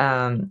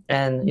 And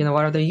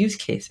what are the use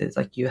cases?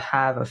 Like, you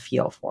have a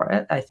feel for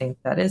it. I think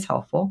that is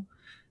helpful.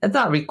 It's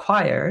not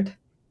required,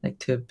 like,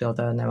 to build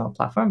an ML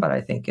platform, but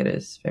I think it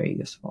is very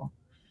useful.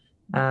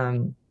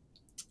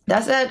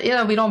 That said,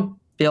 we don't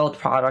build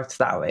products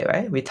that way,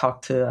 right? We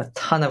talk to a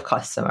ton of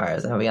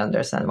customers and we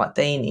understand what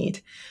they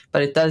need,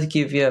 but it does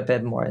give you a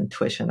bit more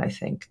intuition, I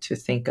think, to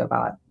think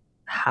about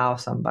how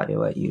somebody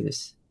would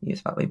use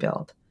what we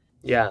build.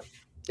 Yeah.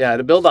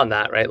 To build on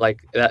that, right?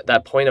 Like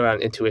that point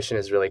around intuition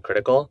is really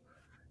critical.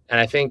 And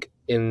I think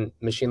in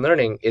machine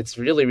learning, it's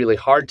really, really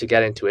hard to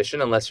get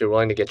intuition unless you're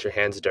willing to get your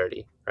hands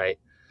dirty, right?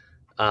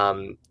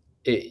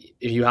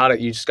 If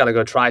you just got to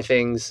go try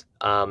things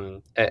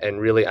and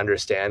really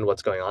understand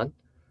what's going on.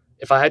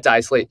 If I had to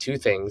isolate two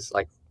things,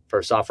 like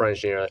for software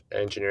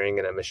engineering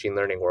in a machine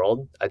learning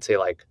world, I'd say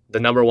like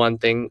the number one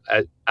thing,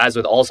 as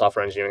with all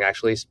software engineering,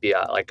 actually, is be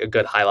like a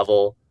good high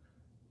level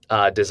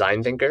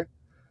design thinker,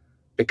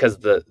 because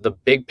the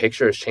big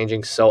picture is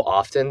changing so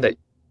often that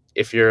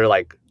if you're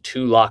like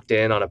too locked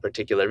in on a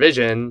particular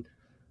vision,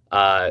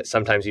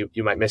 sometimes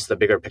you might miss the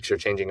bigger picture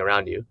changing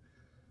around you.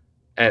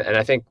 And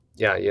I think,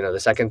 the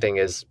second thing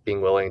is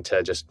being willing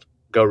to just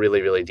go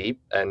really, really deep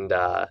and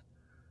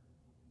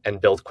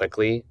build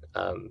quickly.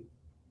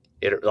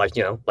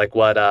 Like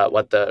what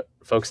the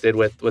folks did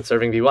with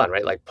serving V1,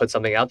 right? Like put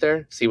something out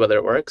there, see whether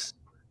it works.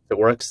 If it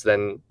works,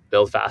 then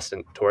build fast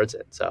and towards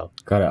it. So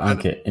got it,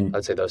 Ankit.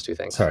 I'd say those two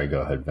things. Sorry,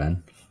 go ahead,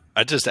 Ben.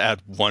 I'd just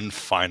add one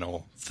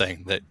final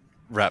thing that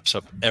wraps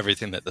up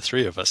everything that the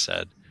three of us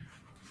said,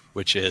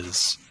 which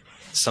is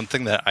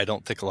something that I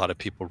don't think a lot of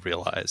people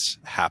realize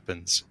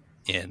happens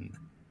in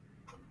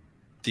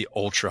the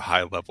ultra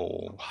high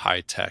level, high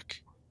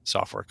tech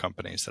software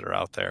companies that are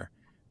out there,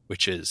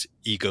 which is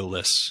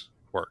egoless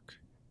work.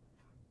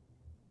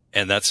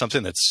 And that's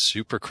something that's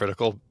super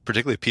critical,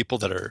 particularly people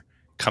that are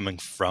coming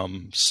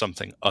from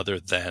something other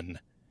than,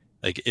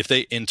 like, if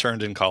they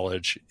interned in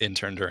college,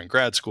 interned during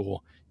grad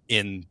school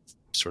in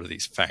sort of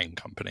these FANG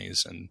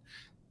companies, and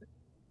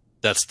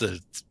that's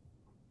the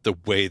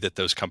way that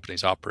those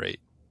companies operate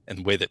and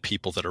the way that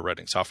people that are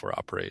writing software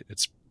operate.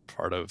 It's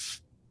part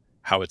of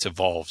how it's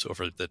evolved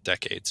over the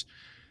decades.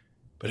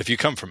 But if you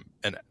come from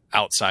an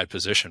outside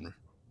position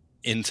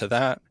into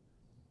that,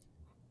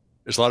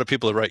 there's a lot of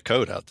people that write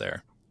code out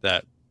there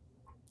that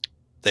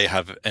they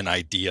have an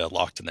idea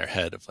locked in their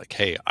head of like,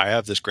 hey, I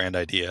have this grand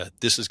idea.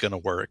 This is going to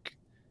work.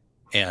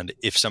 And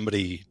if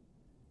somebody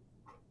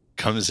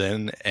comes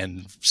in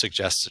and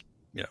suggests,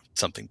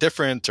 something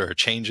different or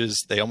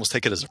changes, they almost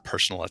take it as a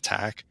personal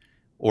attack.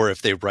 Or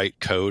if they write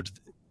code,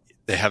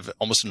 they have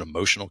almost an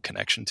emotional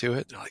connection to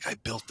it. They're like, I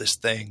built this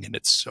thing and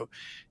it's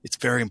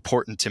very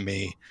important to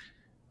me.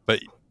 But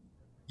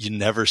you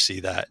never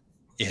see that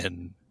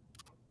within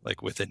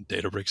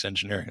Databricks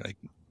engineering. Like,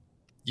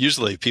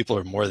 usually people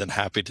are more than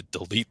happy to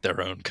delete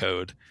their own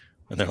code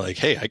when they're like,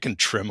 hey, I can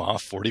trim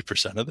off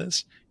 40% of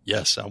this.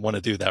 Yes, I want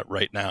to do that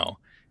right now.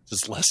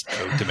 There's less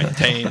code to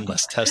maintain,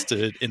 less test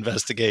to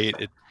investigate.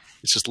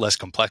 It's just less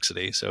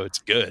complexity. So it's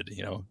good.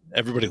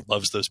 Everybody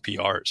loves those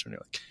PRs when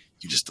you're like,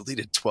 you just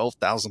deleted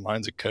 12,000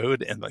 lines of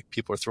code and like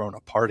people are throwing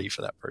a party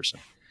for that person.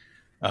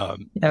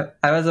 Yeah,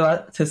 I was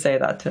about to say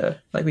that too.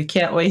 Like, we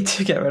can't wait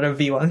to get rid of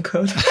V1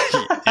 code.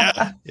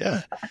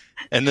 Yeah.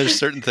 And there's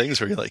certain things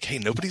where you're like, hey,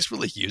 nobody's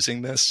really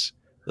using this.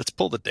 Let's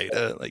pull the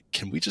data. Like,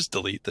 can we just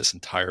delete this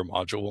entire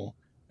module?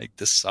 Like,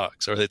 this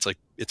sucks. Or it's like,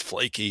 it's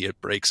flaky, it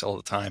breaks all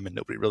the time and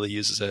nobody really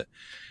uses it.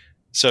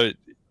 So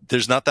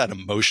there's not that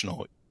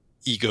emotional,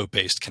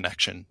 ego-based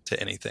connection to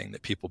anything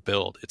that people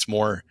build. It's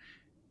more,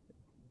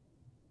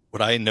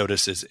 what I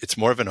notice is it's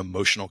more of an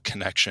emotional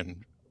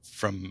connection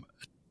from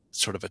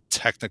sort of a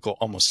technical,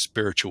 almost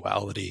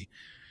spirituality,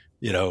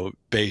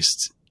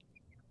 based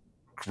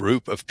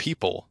group of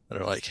people that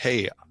are like,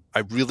 hey, I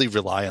really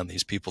rely on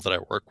these people that I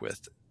work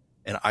with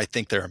and I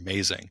think they're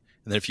amazing.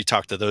 And then if you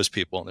talk to those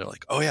people and they're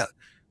like, oh yeah,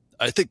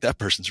 I think that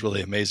person's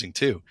really amazing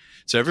too.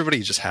 So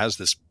everybody just has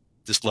this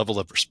level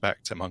of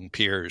respect among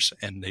peers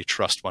and they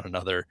trust one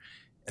another.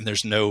 And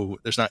there's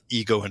not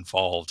ego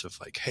involved of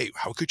like, hey,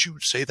 how could you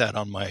say that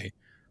on my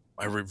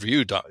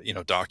review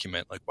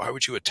document? Like, why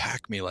would you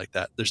attack me like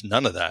that? There's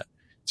none of that.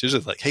 It's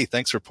usually like, hey,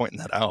 thanks for pointing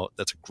that out.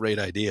 That's a great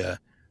idea.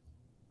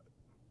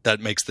 That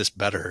makes this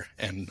better.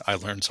 And I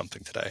learned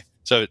something today.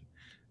 So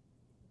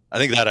I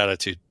think that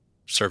attitude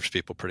serves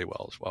people pretty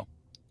well as well.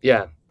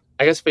 Yeah.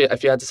 I guess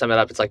if you had to sum it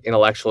up, it's like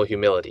intellectual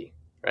humility,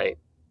 right?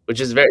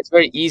 Which is it's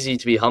very easy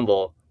to be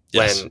humble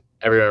when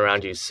everyone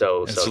around you is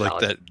so like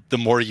that. The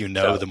more you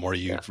know, the more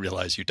you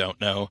realize you don't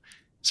know.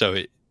 So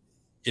it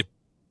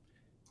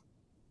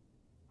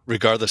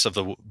regardless of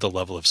the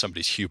level of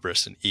somebody's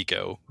hubris and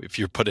ego, if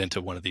you're put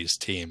into one of these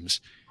teams,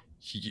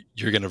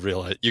 you're going to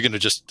realize, you're going to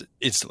just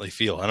instantly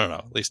feel, I don't know,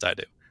 at least I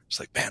do. It's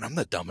like, man, I'm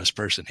the dumbest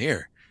person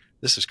here.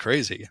 This is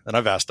crazy. And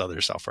I've asked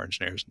other software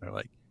engineers and they're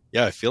like,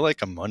 yeah, I feel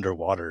like I'm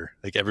underwater.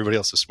 Like, everybody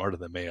else is smarter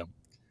than me.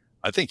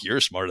 I think you're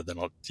smarter than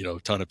a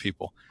ton of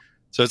people.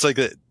 So it's like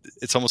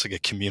it's almost like a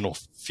communal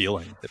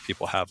feeling that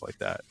people have like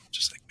that.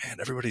 Just like, man,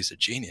 everybody's a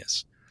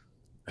genius.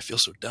 I feel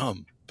so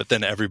dumb. But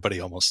then everybody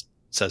almost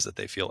says that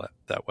they feel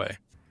that way.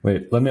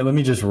 Wait, let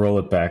me just roll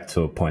it back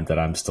to a point that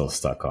I'm still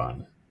stuck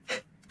on.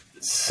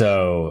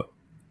 So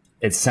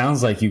it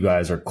sounds like you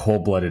guys are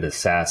cold-blooded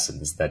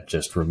assassins that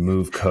just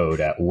remove code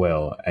at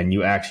will, and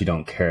you actually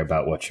don't care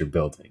about what you're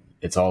building.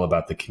 It's all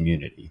about the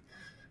community.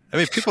 I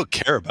mean, people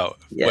care about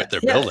what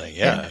they're building,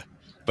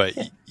 but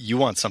you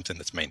want something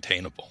that's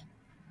maintainable.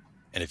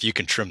 And if you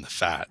can trim the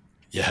fat,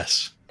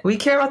 yes. We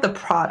care about the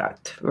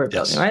product we're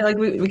building, right? Like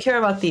we care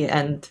about the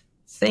end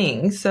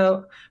thing.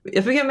 So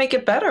if we can make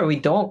it better, we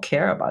don't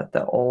care about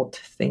the old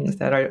things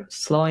that are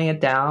slowing it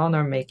down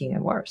or making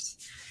it worse.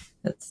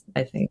 That's,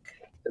 I think.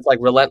 It's like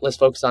relentless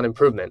focus on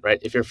improvement, right?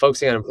 If you're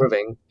focusing on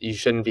improving, you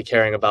shouldn't be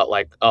caring about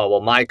like, oh,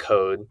 well, my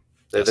code,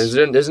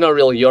 there's no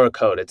real your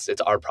code. It's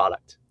our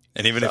product.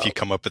 And even if you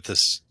come up with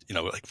this,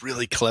 like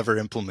really clever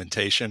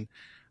implementation,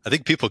 I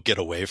think people get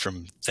away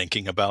from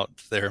thinking about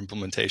their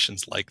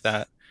implementations like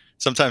that.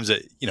 Sometimes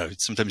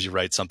sometimes you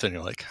write something and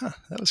you're like,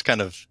 that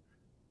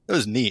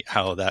was neat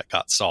how that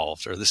got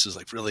solved, or this is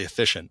like really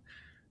efficient.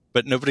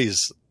 But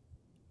most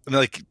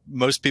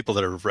people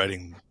that are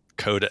writing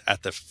code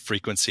at the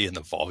frequency and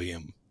the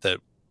volume that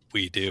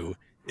we do,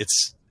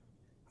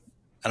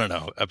 I don't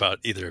know about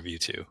either of you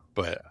two,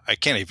 but I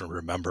can't even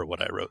remember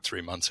what I wrote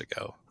 3 months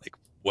ago. Like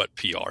what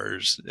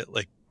PRs,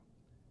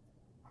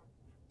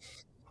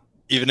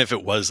 even if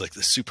it was like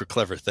the super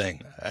clever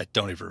thing, I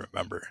don't even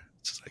remember.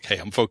 It's just like, hey,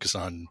 I'm focused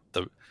on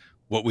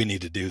what we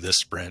need to do this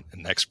sprint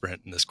and next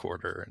sprint and this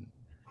quarter. And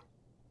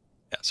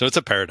so it's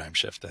a paradigm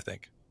shift, I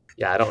think.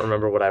 Yeah, I don't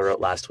remember what I wrote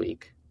last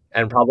week.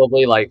 And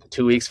probably like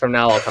 2 weeks from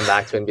now, I'll come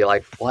back to it and be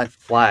like, what?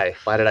 Why?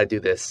 Why did I do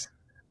this?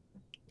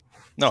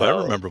 No,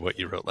 I remember what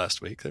you wrote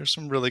last week. There's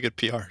some really good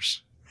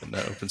PRs in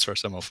the open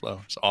source ML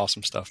flow. It's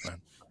awesome stuff,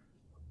 man.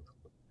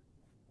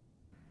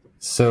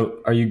 So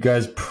are you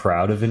guys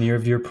proud of any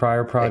of your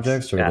prior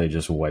projects, or are they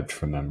just wiped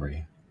from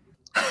memory?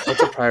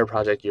 What's a prior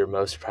project you're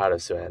most proud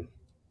of, Suhan?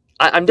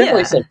 I'm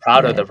definitely still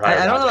proud of the prior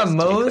projects. I don't know what I'm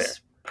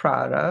most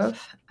proud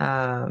of.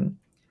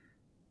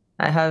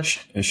 I have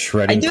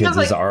shredding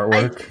kids'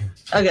 artwork.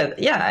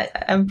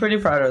 I'm pretty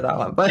proud of that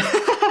one. But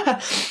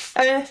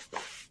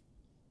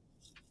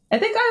I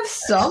think I have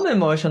some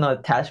emotional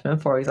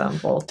attachment, for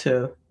example,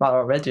 to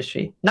model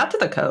registry, not to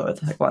the code,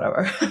 like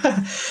whatever.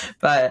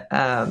 But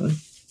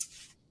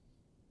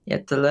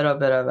it's a little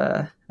bit of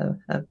a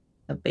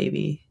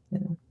baby.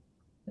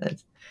 Right?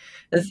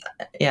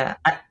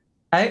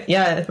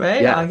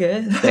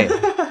 Okay.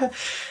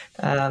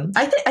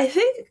 I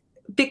think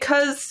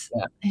because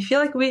I feel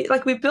like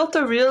we built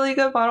a really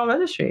good model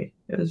registry.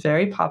 It was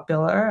very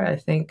popular. I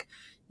think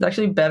it's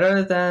actually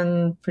better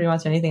than pretty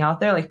much anything out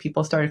there. Like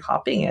people started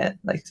copying it.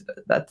 Like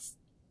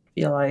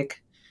feel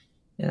like,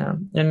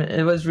 and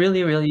it was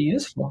really, really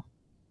useful.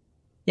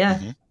 Yeah.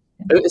 Mm-hmm.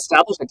 It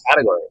established a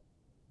category.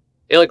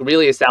 It like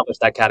really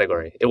established that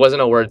category. It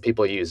wasn't a word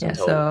people used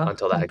until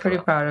that. I'm pretty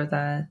proud of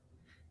that.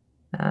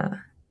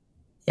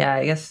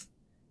 I guess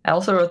I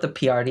also wrote the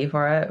PRD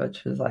for it,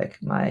 which was like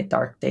my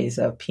dark days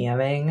of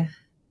PMing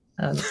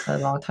a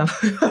long time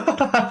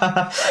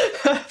ago.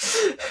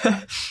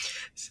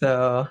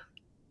 So,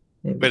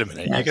 wait a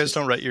minute, you guys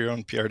don't write your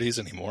own PRDs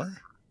anymore?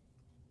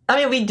 I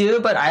mean, we do,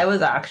 but I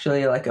was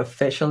actually like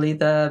officially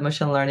the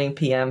machine learning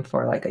PM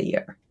for like a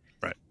year,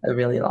 right? A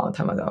really long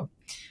time ago.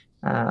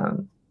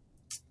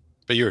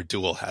 But you're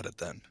dual-hatted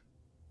then,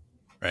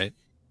 right?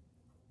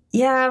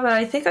 Yeah, but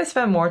I think I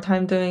spent more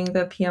time doing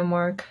the PM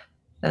work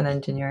than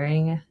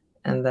engineering,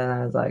 and then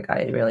I was like,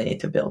 I really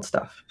need to build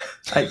stuff.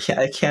 I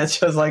can't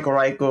just like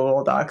write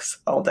Google Docs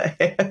all day.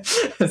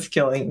 It's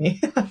killing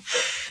me.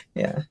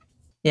 Yeah.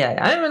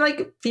 I mean,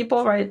 like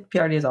people write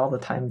PRDs all the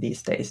time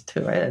these days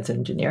too, right? As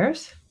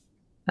engineers,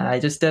 I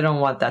just didn't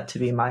want that to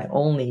be my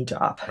only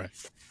job. Right.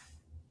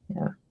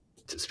 Yeah.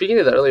 Speaking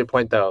of the earlier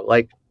point, though,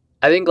 like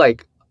I think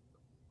like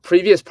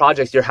previous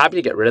projects, you're happy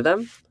to get rid of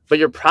them, but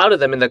you're proud of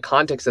them in the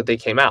context that they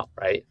came out,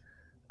 right?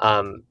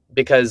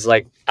 Because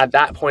like at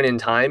that point in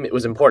time, it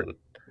was important.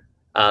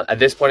 At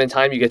this point in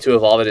time, you get to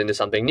evolve it into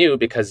something new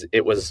because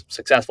it was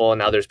successful and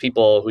now there's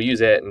people who use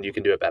it and you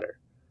can do it better.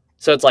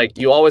 So it's like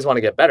you always want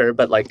to get better,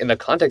 but like in the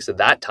context of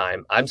that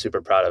time, I'm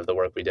super proud of the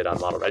work we did on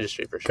model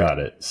registry for sure. Got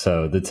it.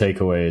 So the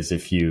takeaway is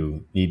if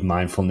you need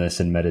mindfulness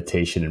and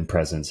meditation and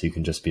presence, you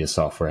can just be a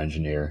software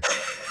engineer.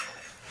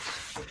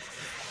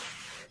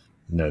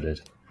 Noted.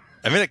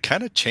 I mean, it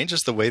kind of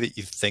changes the way that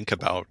you think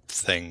about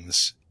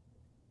things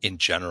in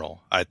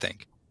general, I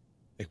think.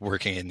 Like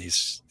working in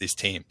these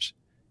teams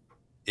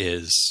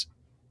is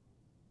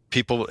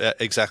people,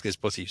 exactly as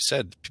both of you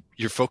said,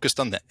 you're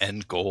focused on the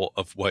end goal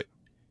of what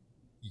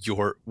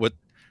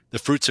the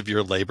fruits of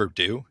your labor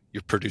do.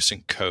 You're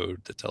producing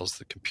code that tells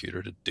the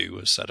computer to do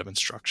a set of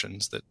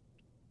instructions that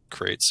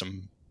creates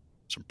some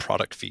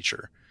product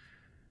feature.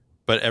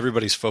 But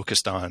everybody's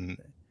focused on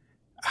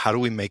how do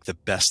we make the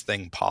best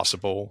thing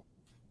possible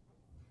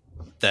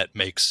that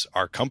makes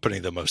our company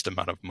the most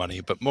amount of money,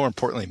 but more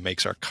importantly,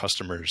 makes our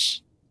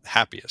customers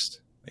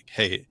happiest. Like,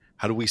 hey,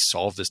 how do we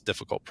solve this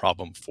difficult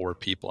problem for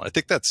people? I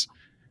think that's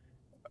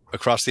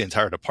across the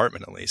entire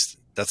department, at least.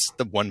 That's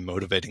the one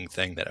motivating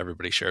thing that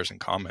everybody shares in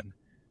common.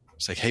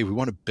 It's like, hey, we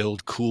want to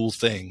build cool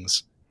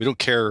things. We don't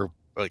care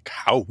like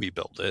how we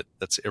build it.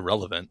 That's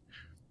irrelevant.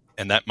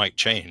 And that might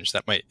change.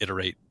 That might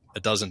iterate a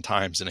dozen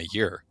times in a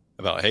year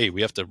about, hey,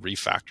 we have to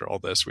refactor all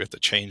this. We have to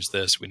change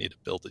this. We need to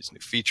build these new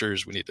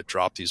features. We need to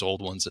drop these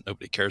old ones that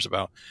nobody cares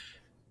about.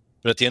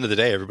 But at the end of the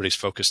day, everybody's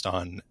focused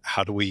on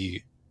how do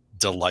we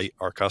delight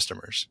our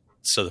customers.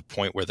 So the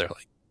point where they're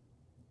like,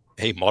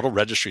 hey, model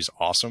registry is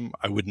awesome.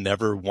 I would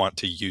never want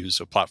to use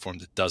a platform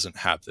that doesn't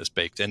have this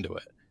baked into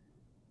it.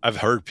 I've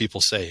heard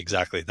people say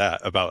exactly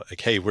that about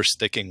like, hey, we're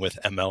sticking with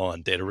ML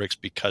on Databricks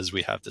because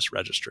we have this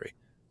registry.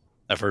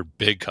 I've heard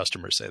big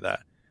customers say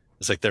that.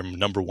 It's like their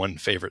number one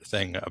favorite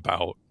thing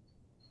about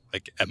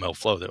like ML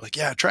flow. They're like,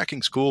 yeah,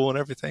 tracking's cool and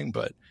everything,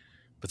 but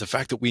the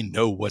fact that we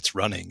know what's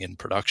running in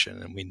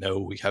production and we know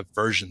we have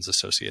versions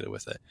associated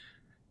with it,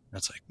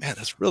 that's like, man,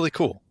 that's really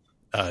cool.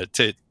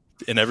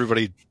 And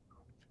everybody,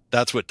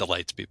 that's what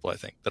delights people, I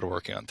think, that are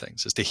working on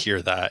things, is to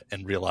hear that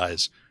and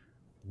realize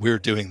we're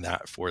doing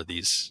that for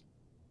these,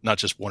 not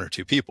just one or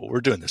two people.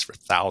 We're doing this for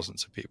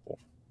thousands of people.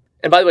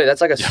 And by the way, that's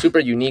like a super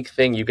unique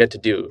thing you get to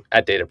do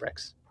at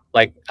Databricks.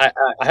 Like I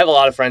have a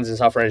lot of friends in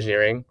software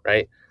engineering,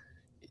 right?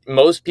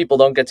 Most people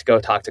don't get to go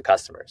talk to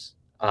customers.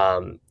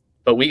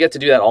 But we get to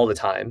do that all the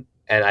time.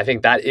 And I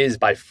think that is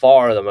by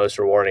far the most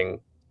rewarding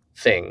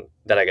thing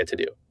that I get to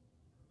do.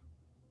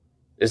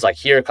 Is like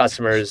hear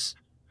customers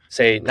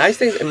say nice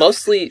things and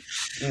mostly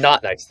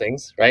not nice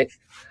things, right?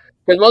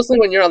 Because mostly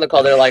when you're on the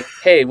call, they're like,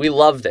 hey, we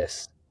love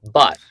this,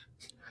 but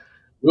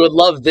we would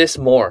love this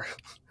more.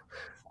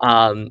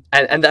 And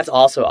that's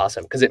also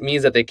awesome because it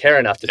means that they care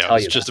enough to tell you. I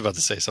was just about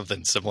to say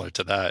something similar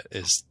to that.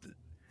 Is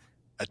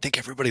I think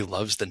everybody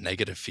loves the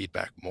negative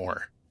feedback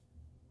more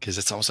because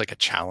it's almost like a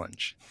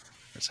challenge.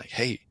 It's like,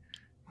 hey,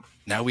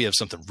 now we have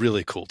something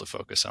really cool to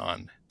focus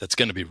on that's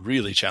going to be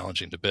really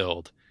challenging to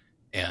build,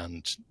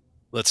 and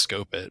let's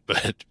scope it,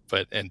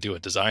 but and do a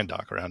design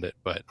doc around it.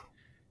 But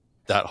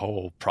that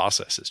whole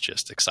process is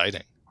just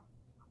exciting.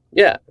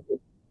 Yeah,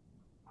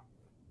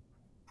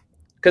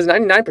 because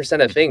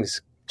 99% of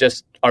things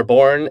just are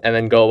born and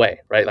then go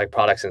away, right? Like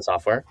products and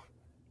software.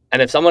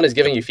 And if someone is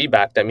giving you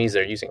feedback, that means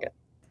they're using it.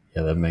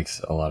 Yeah, that makes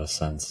a lot of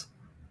sense.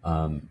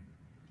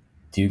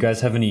 Do you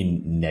guys have any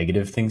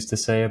negative things to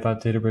say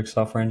about Databricks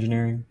software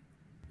engineering?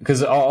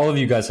 Because all of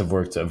you guys have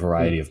worked a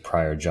variety of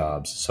prior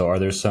jobs. So are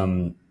there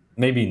some,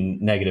 maybe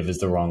negative is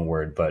the wrong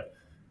word, but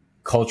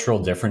cultural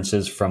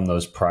differences from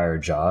those prior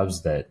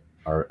jobs that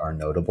are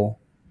notable?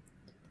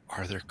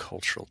 Are there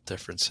cultural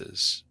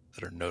differences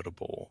that are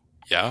notable?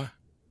 Yeah.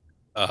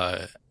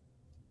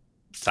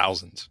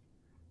 Thousands.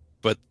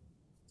 But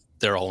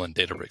they're all in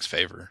Databricks'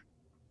 favor.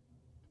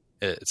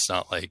 It's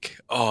not like,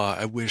 oh,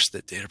 I wish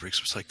that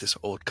Databricks was like this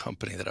old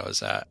company that I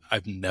was at.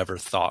 I've never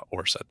thought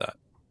or said that.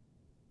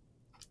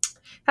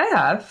 I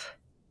have.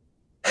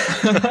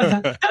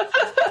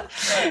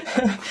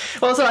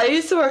 Well, so I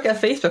used to work at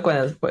Facebook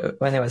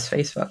when it was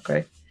Facebook,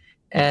 right?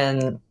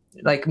 And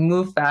like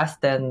move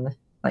fast and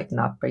like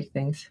not break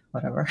things,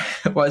 whatever,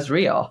 was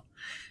real.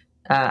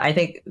 I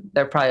think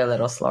they're probably a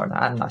little slower now.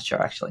 I'm not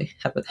sure, actually.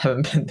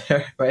 Haven't been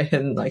there, right,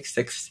 in like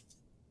 6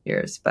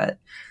 years. But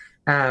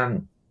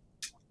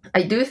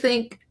I do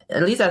think,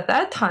 at least at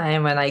that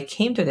time when I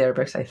came to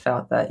Databricks, I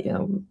felt that,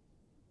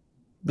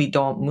 we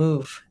don't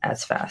move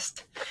as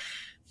fast.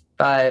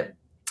 But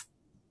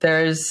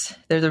there's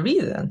a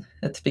reason.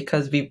 It's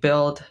because we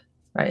build,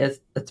 right?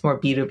 It's more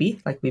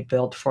B2B, like we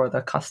build for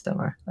the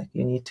customer. Like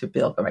you need to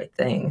build the right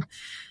thing.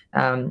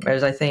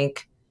 Whereas I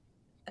think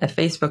at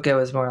Facebook, it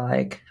was more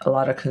like a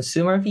lot of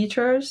consumer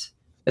features.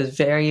 It was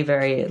very,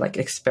 very like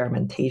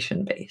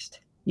experimentation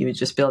based. You would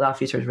just build out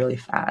features really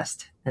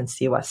fast and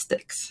see what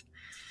sticks.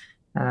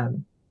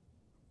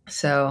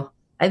 So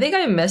I think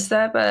I missed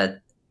that, but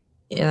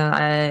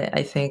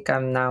I think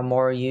I'm now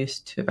more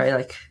used to, right,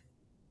 like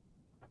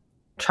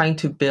trying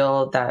to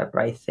build that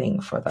right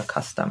thing for the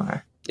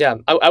customer. Yeah,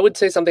 I would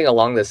say something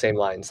along the same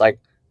lines. Like,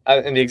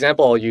 and the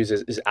example I'll use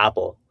is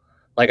Apple.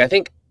 Like, I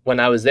think when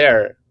I was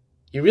there,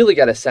 you really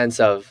get a sense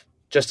of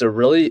just a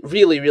really,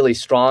 really, really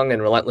strong and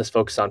relentless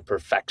focus on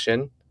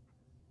perfection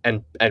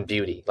and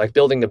beauty, like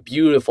building a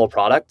beautiful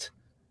product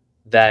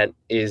that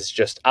is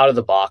just out of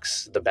the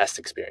box, the best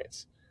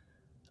experience.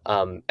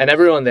 And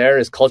everyone there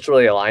is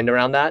culturally aligned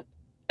around that.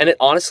 And it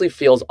honestly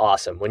feels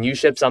awesome when you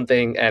ship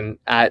something and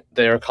at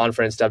their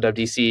conference,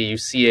 WWDC, you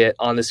see it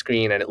on the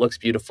screen and it looks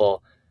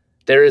beautiful.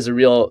 There is a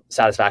real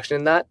satisfaction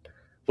in that,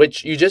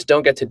 which you just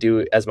don't get to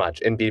do as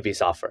much in B2B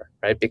software,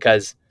 right?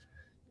 Because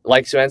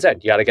like Suan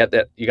said, you got to get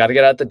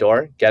it out the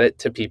door, get it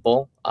to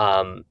people.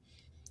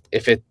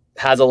 If it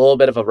has a little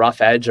bit of a rough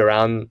edge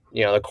around,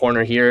 the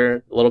corner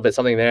here, a little bit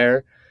something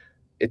there,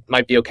 it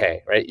might be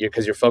okay, right?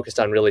 Because you're focused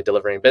on really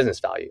delivering business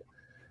value.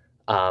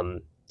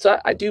 So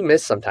I do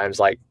miss sometimes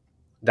like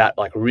that,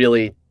 like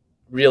really,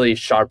 really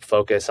sharp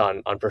focus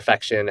on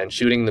perfection and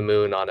shooting the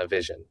moon on a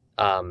vision.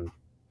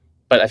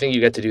 But I think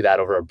you get to do that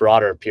over a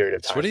broader period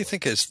of time. So what do you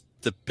think is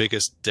the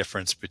biggest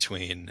difference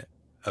between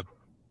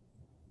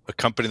a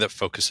company that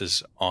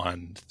focuses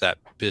on that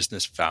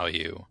business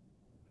value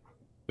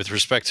with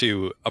respect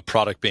to a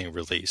product being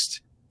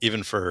released,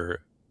 even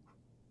for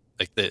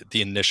like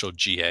the initial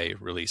GA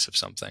release of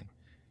something?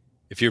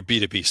 If you're a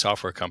B2B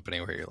software company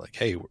where you're like,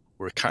 hey,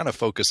 we're kind of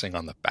focusing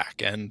on the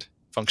back end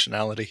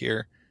functionality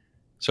here.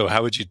 So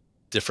how would you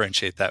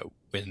differentiate that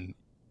when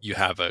you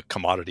have a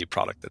commodity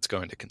product that's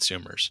going to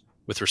consumers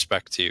with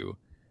respect to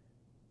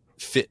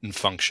fit and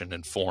function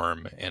and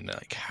form and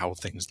like how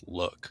things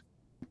look?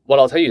 What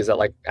I'll tell you is that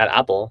like at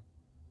Apple,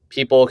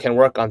 people can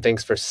work on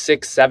things for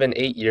 6, 7,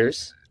 8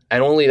 years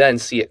and only then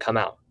see it come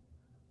out.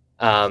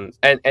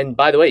 And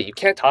by the way, you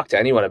can't talk to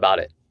anyone about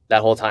it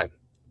that whole time.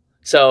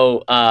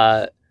 So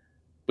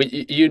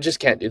you just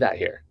can't do that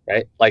here,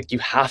 right? Like you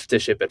have to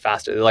ship it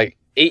faster. Like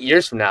 8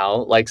 years from now,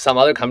 like some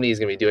other company is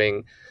going to be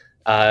doing,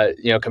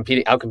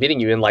 outcompeting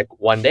you in like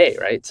one day,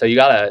 right? So you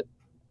gotta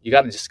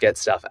just get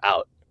stuff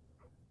out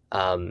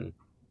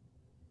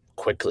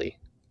quickly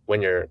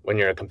when you're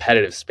a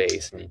competitive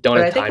space and you don't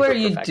have time for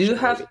perfection. I think where you do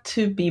have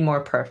to be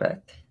more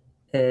perfect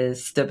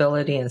is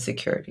stability and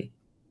security.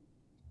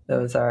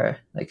 Those are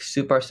like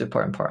super,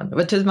 super important,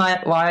 which is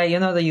why,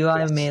 the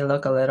UI may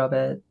look a little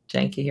bit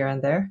janky here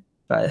and there,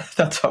 but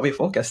that's what we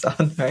focused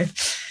on, right?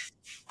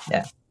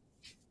 Yeah.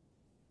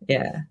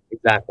 Yeah.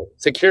 Exactly.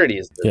 Security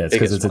is the it's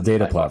because it's a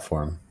data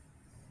platform.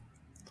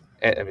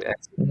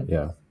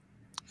 Yeah.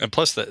 And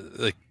plus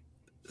the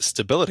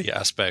stability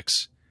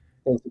aspects,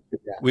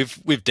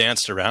 we've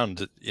danced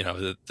around,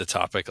 the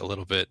topic a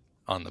little bit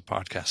on the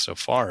podcast so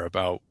far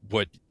about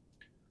what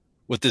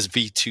this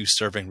V2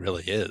 serving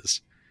really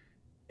is.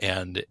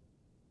 And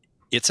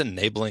it's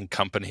enabling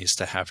companies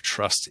to have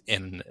trust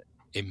in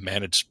a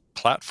managed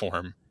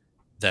platform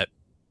that,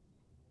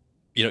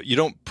 you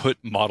don't put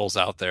models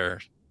out there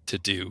to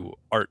do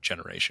art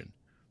generation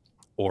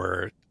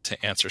or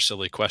to answer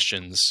silly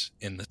questions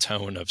in the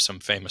tone of some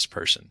famous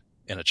person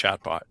in a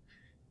chatbot.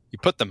 You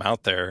put them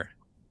out there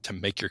to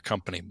make your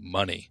company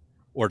money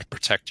or to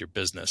protect your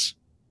business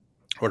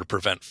or to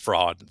prevent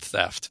fraud and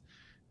theft.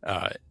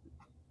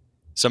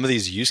 Some of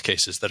these use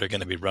cases that are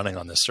going to be running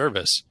on this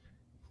service,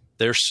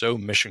 they're so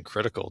mission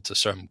critical to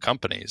some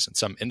companies and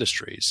some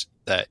industries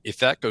that if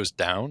that goes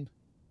down,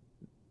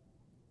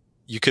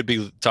 you could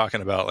be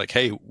talking about like,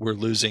 hey, we're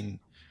losing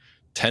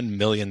 $10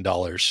 million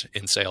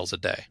in sales a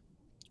day,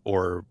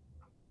 or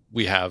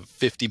we have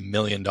 $50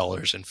 million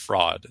in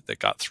fraud that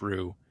got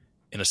through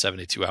in a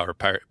 72-hour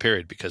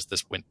period because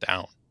this went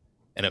down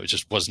and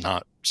it was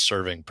not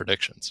serving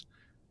predictions.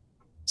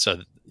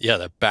 So yeah,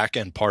 the back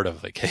end part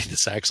of like, hey,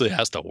 this actually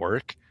has to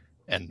work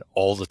and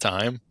all the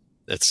time.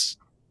 It's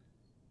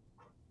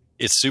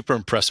super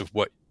impressive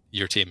what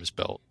your team has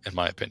built, in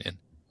my opinion,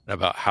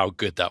 about how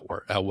good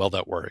how well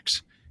that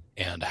works,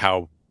 and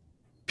how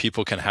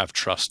people can have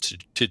trust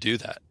to do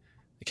that.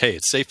 Like, hey,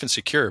 it's safe and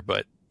secure,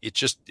 but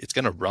it's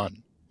going to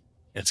run.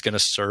 And it's going to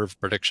serve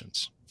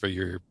predictions for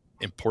your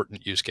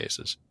important use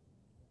cases.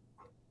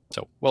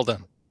 So well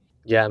done.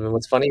 Yeah, I mean,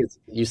 what's funny is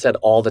you said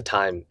all the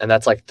time, and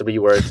that's like 3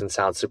 words and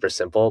sounds super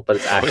simple, but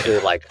it's actually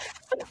like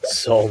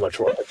so much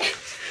work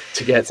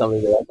to get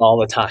something to all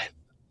the time.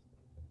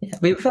 Yeah,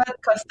 we've had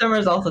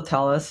customers also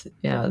tell us,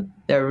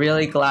 they're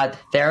really glad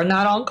they're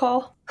not on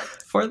call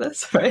for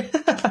this, right?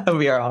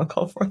 We are on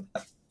call for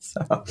that.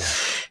 So,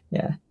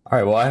 yeah. All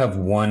right. Well, I have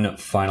one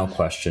final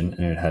question,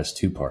 and it has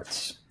 2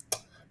 parts.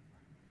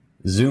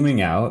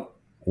 Zooming out,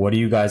 what are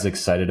you guys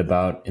excited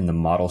about in the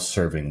model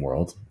serving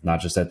world, not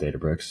just at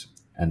Databricks?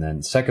 And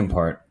then second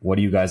part, what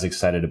are you guys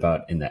excited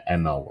about in the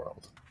ML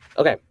world?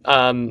 Okay.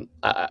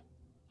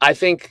 I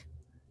think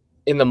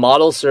in the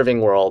model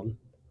serving world,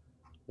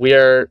 we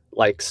are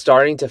like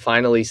starting to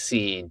finally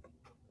see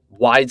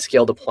wide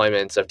scale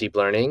deployments of deep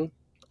learning,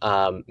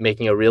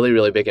 making a really,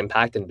 really big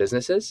impact in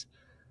businesses.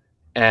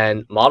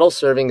 And model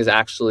serving is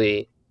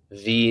actually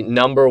the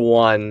number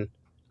one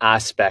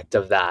aspect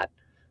of that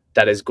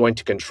is going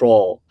to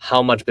control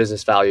how much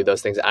business value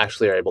those things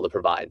actually are able to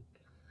provide.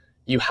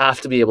 You have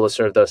to be able to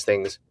serve those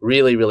things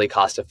really, really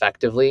cost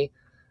effectively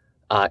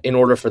in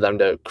order for them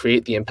to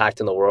create the impact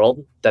in the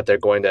world that they're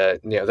going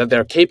to, that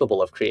they're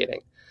capable of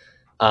creating.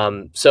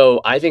 So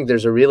I think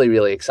there's a really,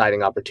 really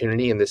exciting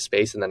opportunity in this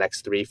space in the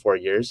next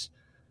 3-4 years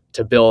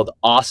to build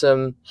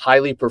awesome,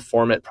 highly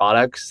performant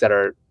products that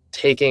are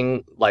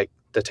taking like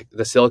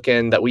the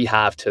silicon that we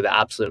have to the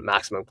absolute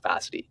maximum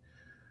capacity.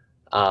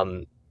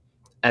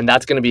 And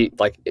that's going to be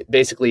like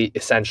basically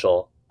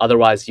essential.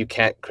 Otherwise, you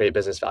can't create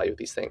business value with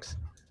these things.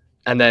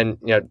 And then,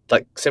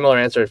 like similar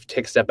answer, if you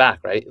take a step back,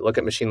 right? Look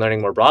at machine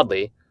learning more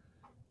broadly.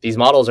 These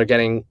models are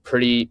getting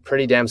pretty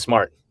damn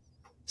smart.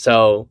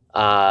 So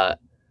I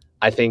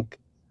think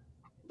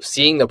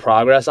seeing the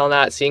progress on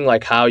that, seeing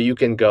like how you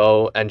can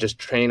go and just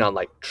train on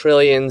like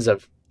trillions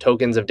of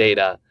tokens of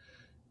data,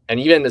 and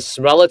even this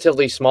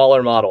relatively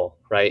smaller model,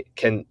 right,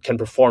 can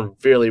perform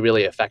really,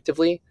 really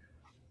effectively.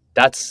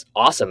 That's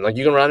awesome. Like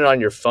you can run it on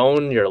your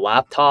phone, your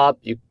laptop.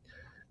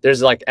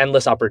 There's like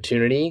endless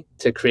opportunity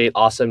to create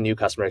awesome new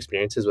customer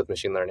experiences with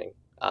machine learning.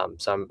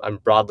 So I'm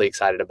broadly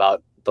excited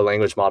about the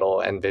language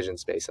model and vision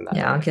space in that.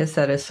 Yeah, Ankit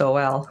said it so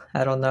well.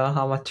 I don't know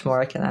how much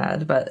more I can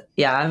add, but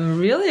yeah, I'm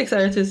really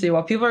excited to see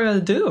what people are going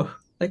to do.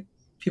 Like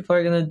people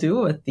are going to do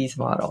with these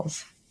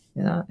models.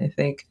 I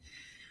think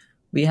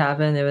we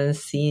haven't even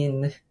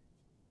seen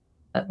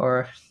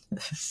or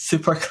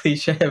super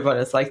cliche, but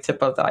it's like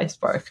tip of the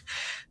iceberg.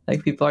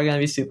 Like people are going to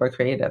be super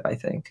creative, I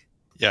think.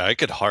 Yeah, I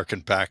could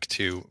harken back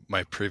to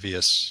my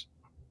previous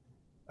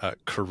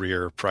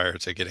career prior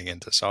to getting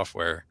into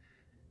software.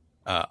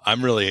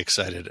 I'm really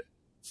excited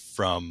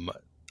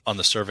on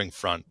the serving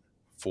front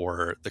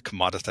for the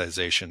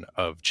commoditization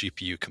of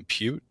GPU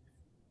compute,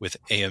 with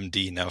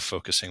AMD now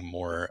focusing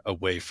more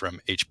away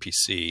from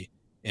HPC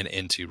and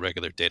into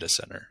regular data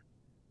center.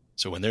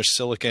 So when their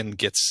silicon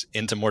gets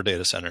into more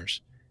data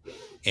centers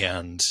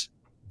and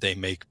they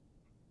make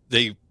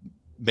the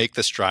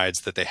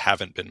strides that they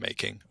haven't been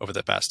making over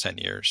the past 10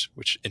 years,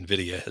 which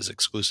NVIDIA has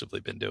exclusively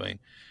been doing,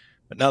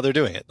 but now they're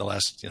doing it. The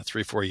last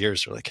 3-4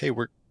 years, they're like, hey,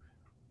 we're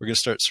going to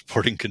start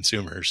supporting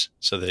consumers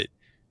so that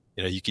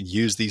you can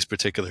use these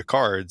particular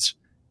cards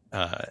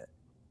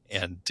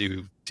and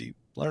do deep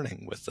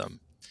learning with them.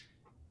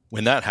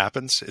 When that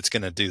happens, it's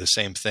going to do the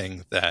same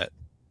thing that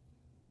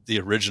the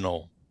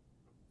original,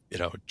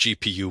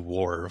 GPU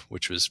war,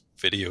 which was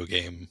video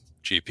game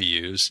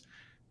GPUs,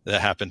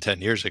 that happened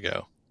 10 years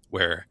ago,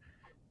 where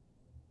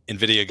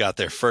NVIDIA got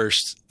there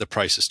first, the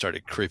prices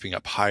started creeping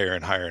up higher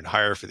and higher and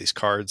higher for these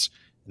cards.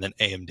 And then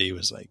AMD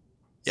was like,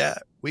 yeah,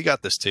 we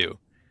got this too.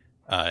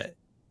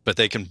 But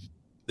they can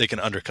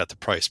undercut the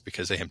price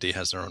because AMD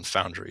has their own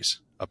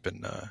foundries up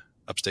in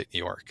upstate New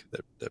York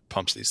that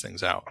pumps these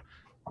things out.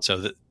 So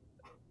that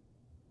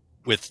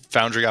with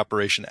foundry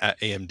operation at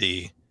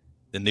AMD,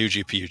 the new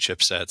GPU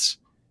chipsets,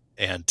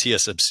 and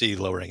TSMC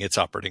lowering its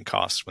operating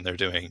costs when they're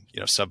doing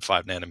sub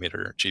 5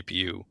 nanometer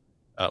GPU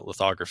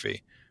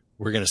lithography,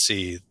 we're going to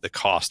see the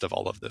cost of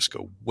all of this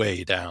go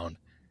way down.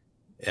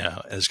 And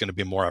there's going to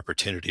be more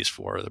opportunities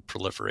for the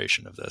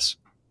proliferation of this.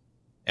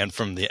 And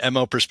from the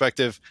ML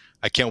perspective,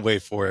 I can't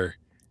wait for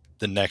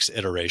the next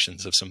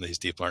iterations of some of these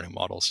deep learning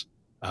models.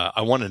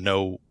 I want to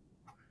know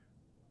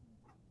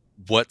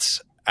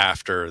what's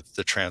after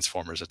the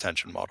transformers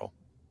attention model.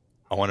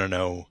 I want to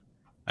know,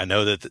 I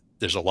know that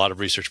there's a lot of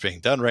research being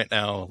done right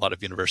now. A lot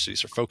of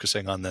universities are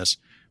focusing on this,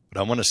 but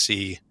I want to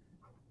see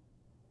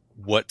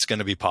what's going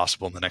to be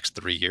possible in the next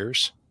 3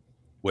 years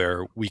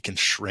where we can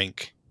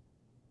shrink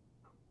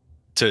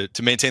to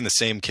maintain the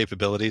same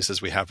capabilities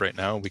as we have right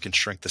now. We can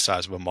shrink the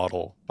size of a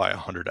model by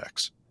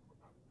 100x.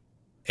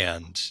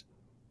 And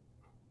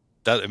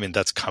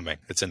that's coming.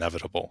 It's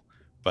inevitable,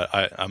 but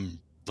I'm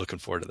looking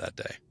forward to that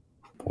day.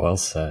 Well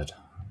said.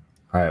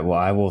 All right. Well,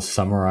 I will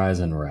summarize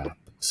and wrap.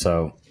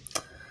 So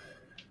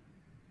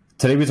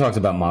today we talked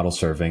about model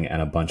serving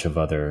and a bunch of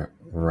other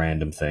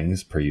random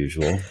things per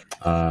usual.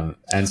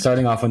 And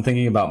starting off, when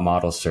thinking about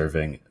model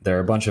serving, there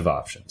are a bunch of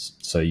options.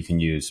 So you can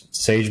use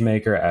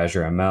SageMaker,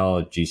 Azure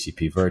ML,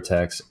 GCP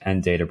Vertex,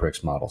 and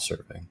Databricks model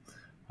serving.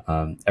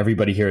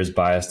 Everybody here is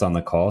biased on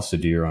the call, so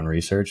do your own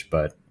research,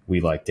 but we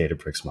like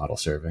Databricks model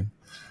serving.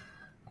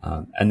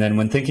 And then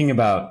when thinking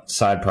about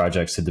side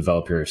projects to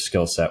develop your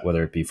skill set,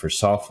 whether it be for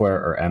software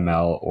or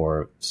ML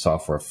or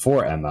software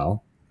for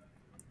ML,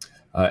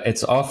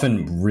 it's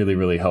often really,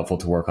 really helpful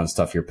to work on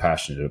stuff you're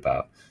passionate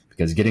about,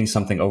 because getting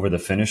something over the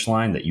finish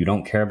line that you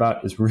don't care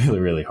about is really,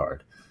 really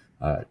hard.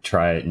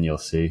 Try it and you'll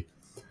see.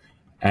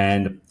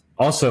 And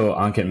also,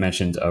 Ankit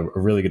mentioned a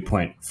really good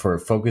point for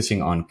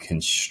focusing on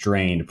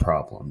constrained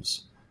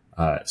problems.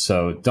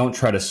 So don't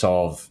try to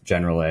solve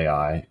general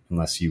AI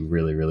unless you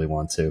really, really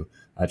want to.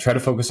 Try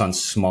to focus on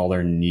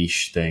smaller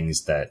niche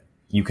things that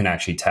you can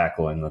actually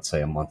tackle in, let's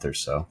say, a month or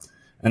so.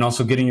 And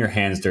also getting your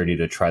hands dirty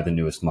to try the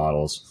newest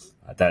models.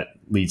 That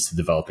leads to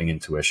developing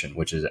intuition,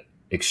 which is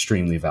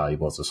extremely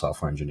valuable as a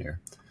software engineer.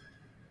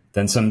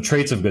 Then some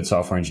traits of good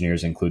software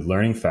engineers include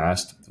learning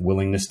fast,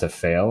 willingness to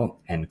fail,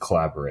 and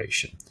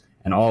collaboration.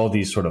 And all of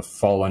these sort of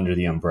fall under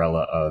the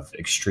umbrella of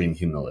extreme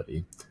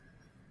humility.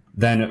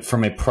 Then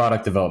from a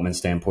product development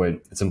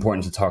standpoint, it's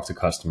important to talk to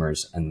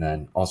customers and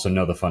then also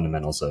know the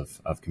fundamentals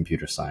of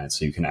computer science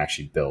so you can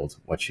actually build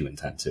what you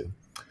intend to.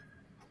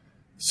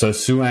 So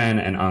Suan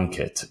and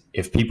Ankit,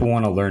 if people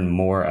want to learn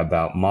more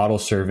about model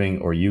serving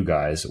or you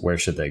guys, where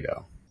should they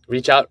go?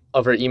 Reach out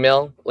over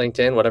email,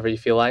 LinkedIn, whatever you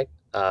feel like.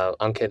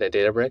 Ankit at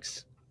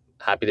Databricks.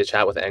 Happy to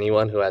chat with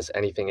anyone who has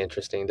anything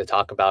interesting to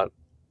talk about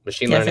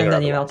machine learning. Send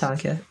an email to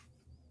Ankit.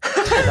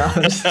 No,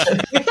 I'm just kidding.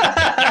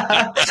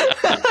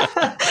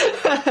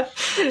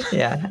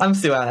 Yeah, I'm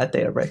Suan at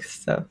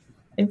Databricks, so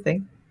same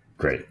thing.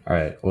 Great. All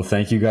right. Well,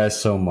 thank you guys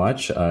so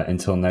much.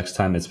 Until next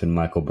time, it's been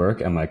Michael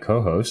Burke and my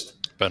co-host,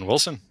 Ben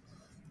Wilson.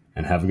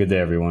 And have a good day,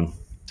 everyone.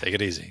 Take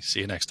it easy. See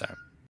you next time.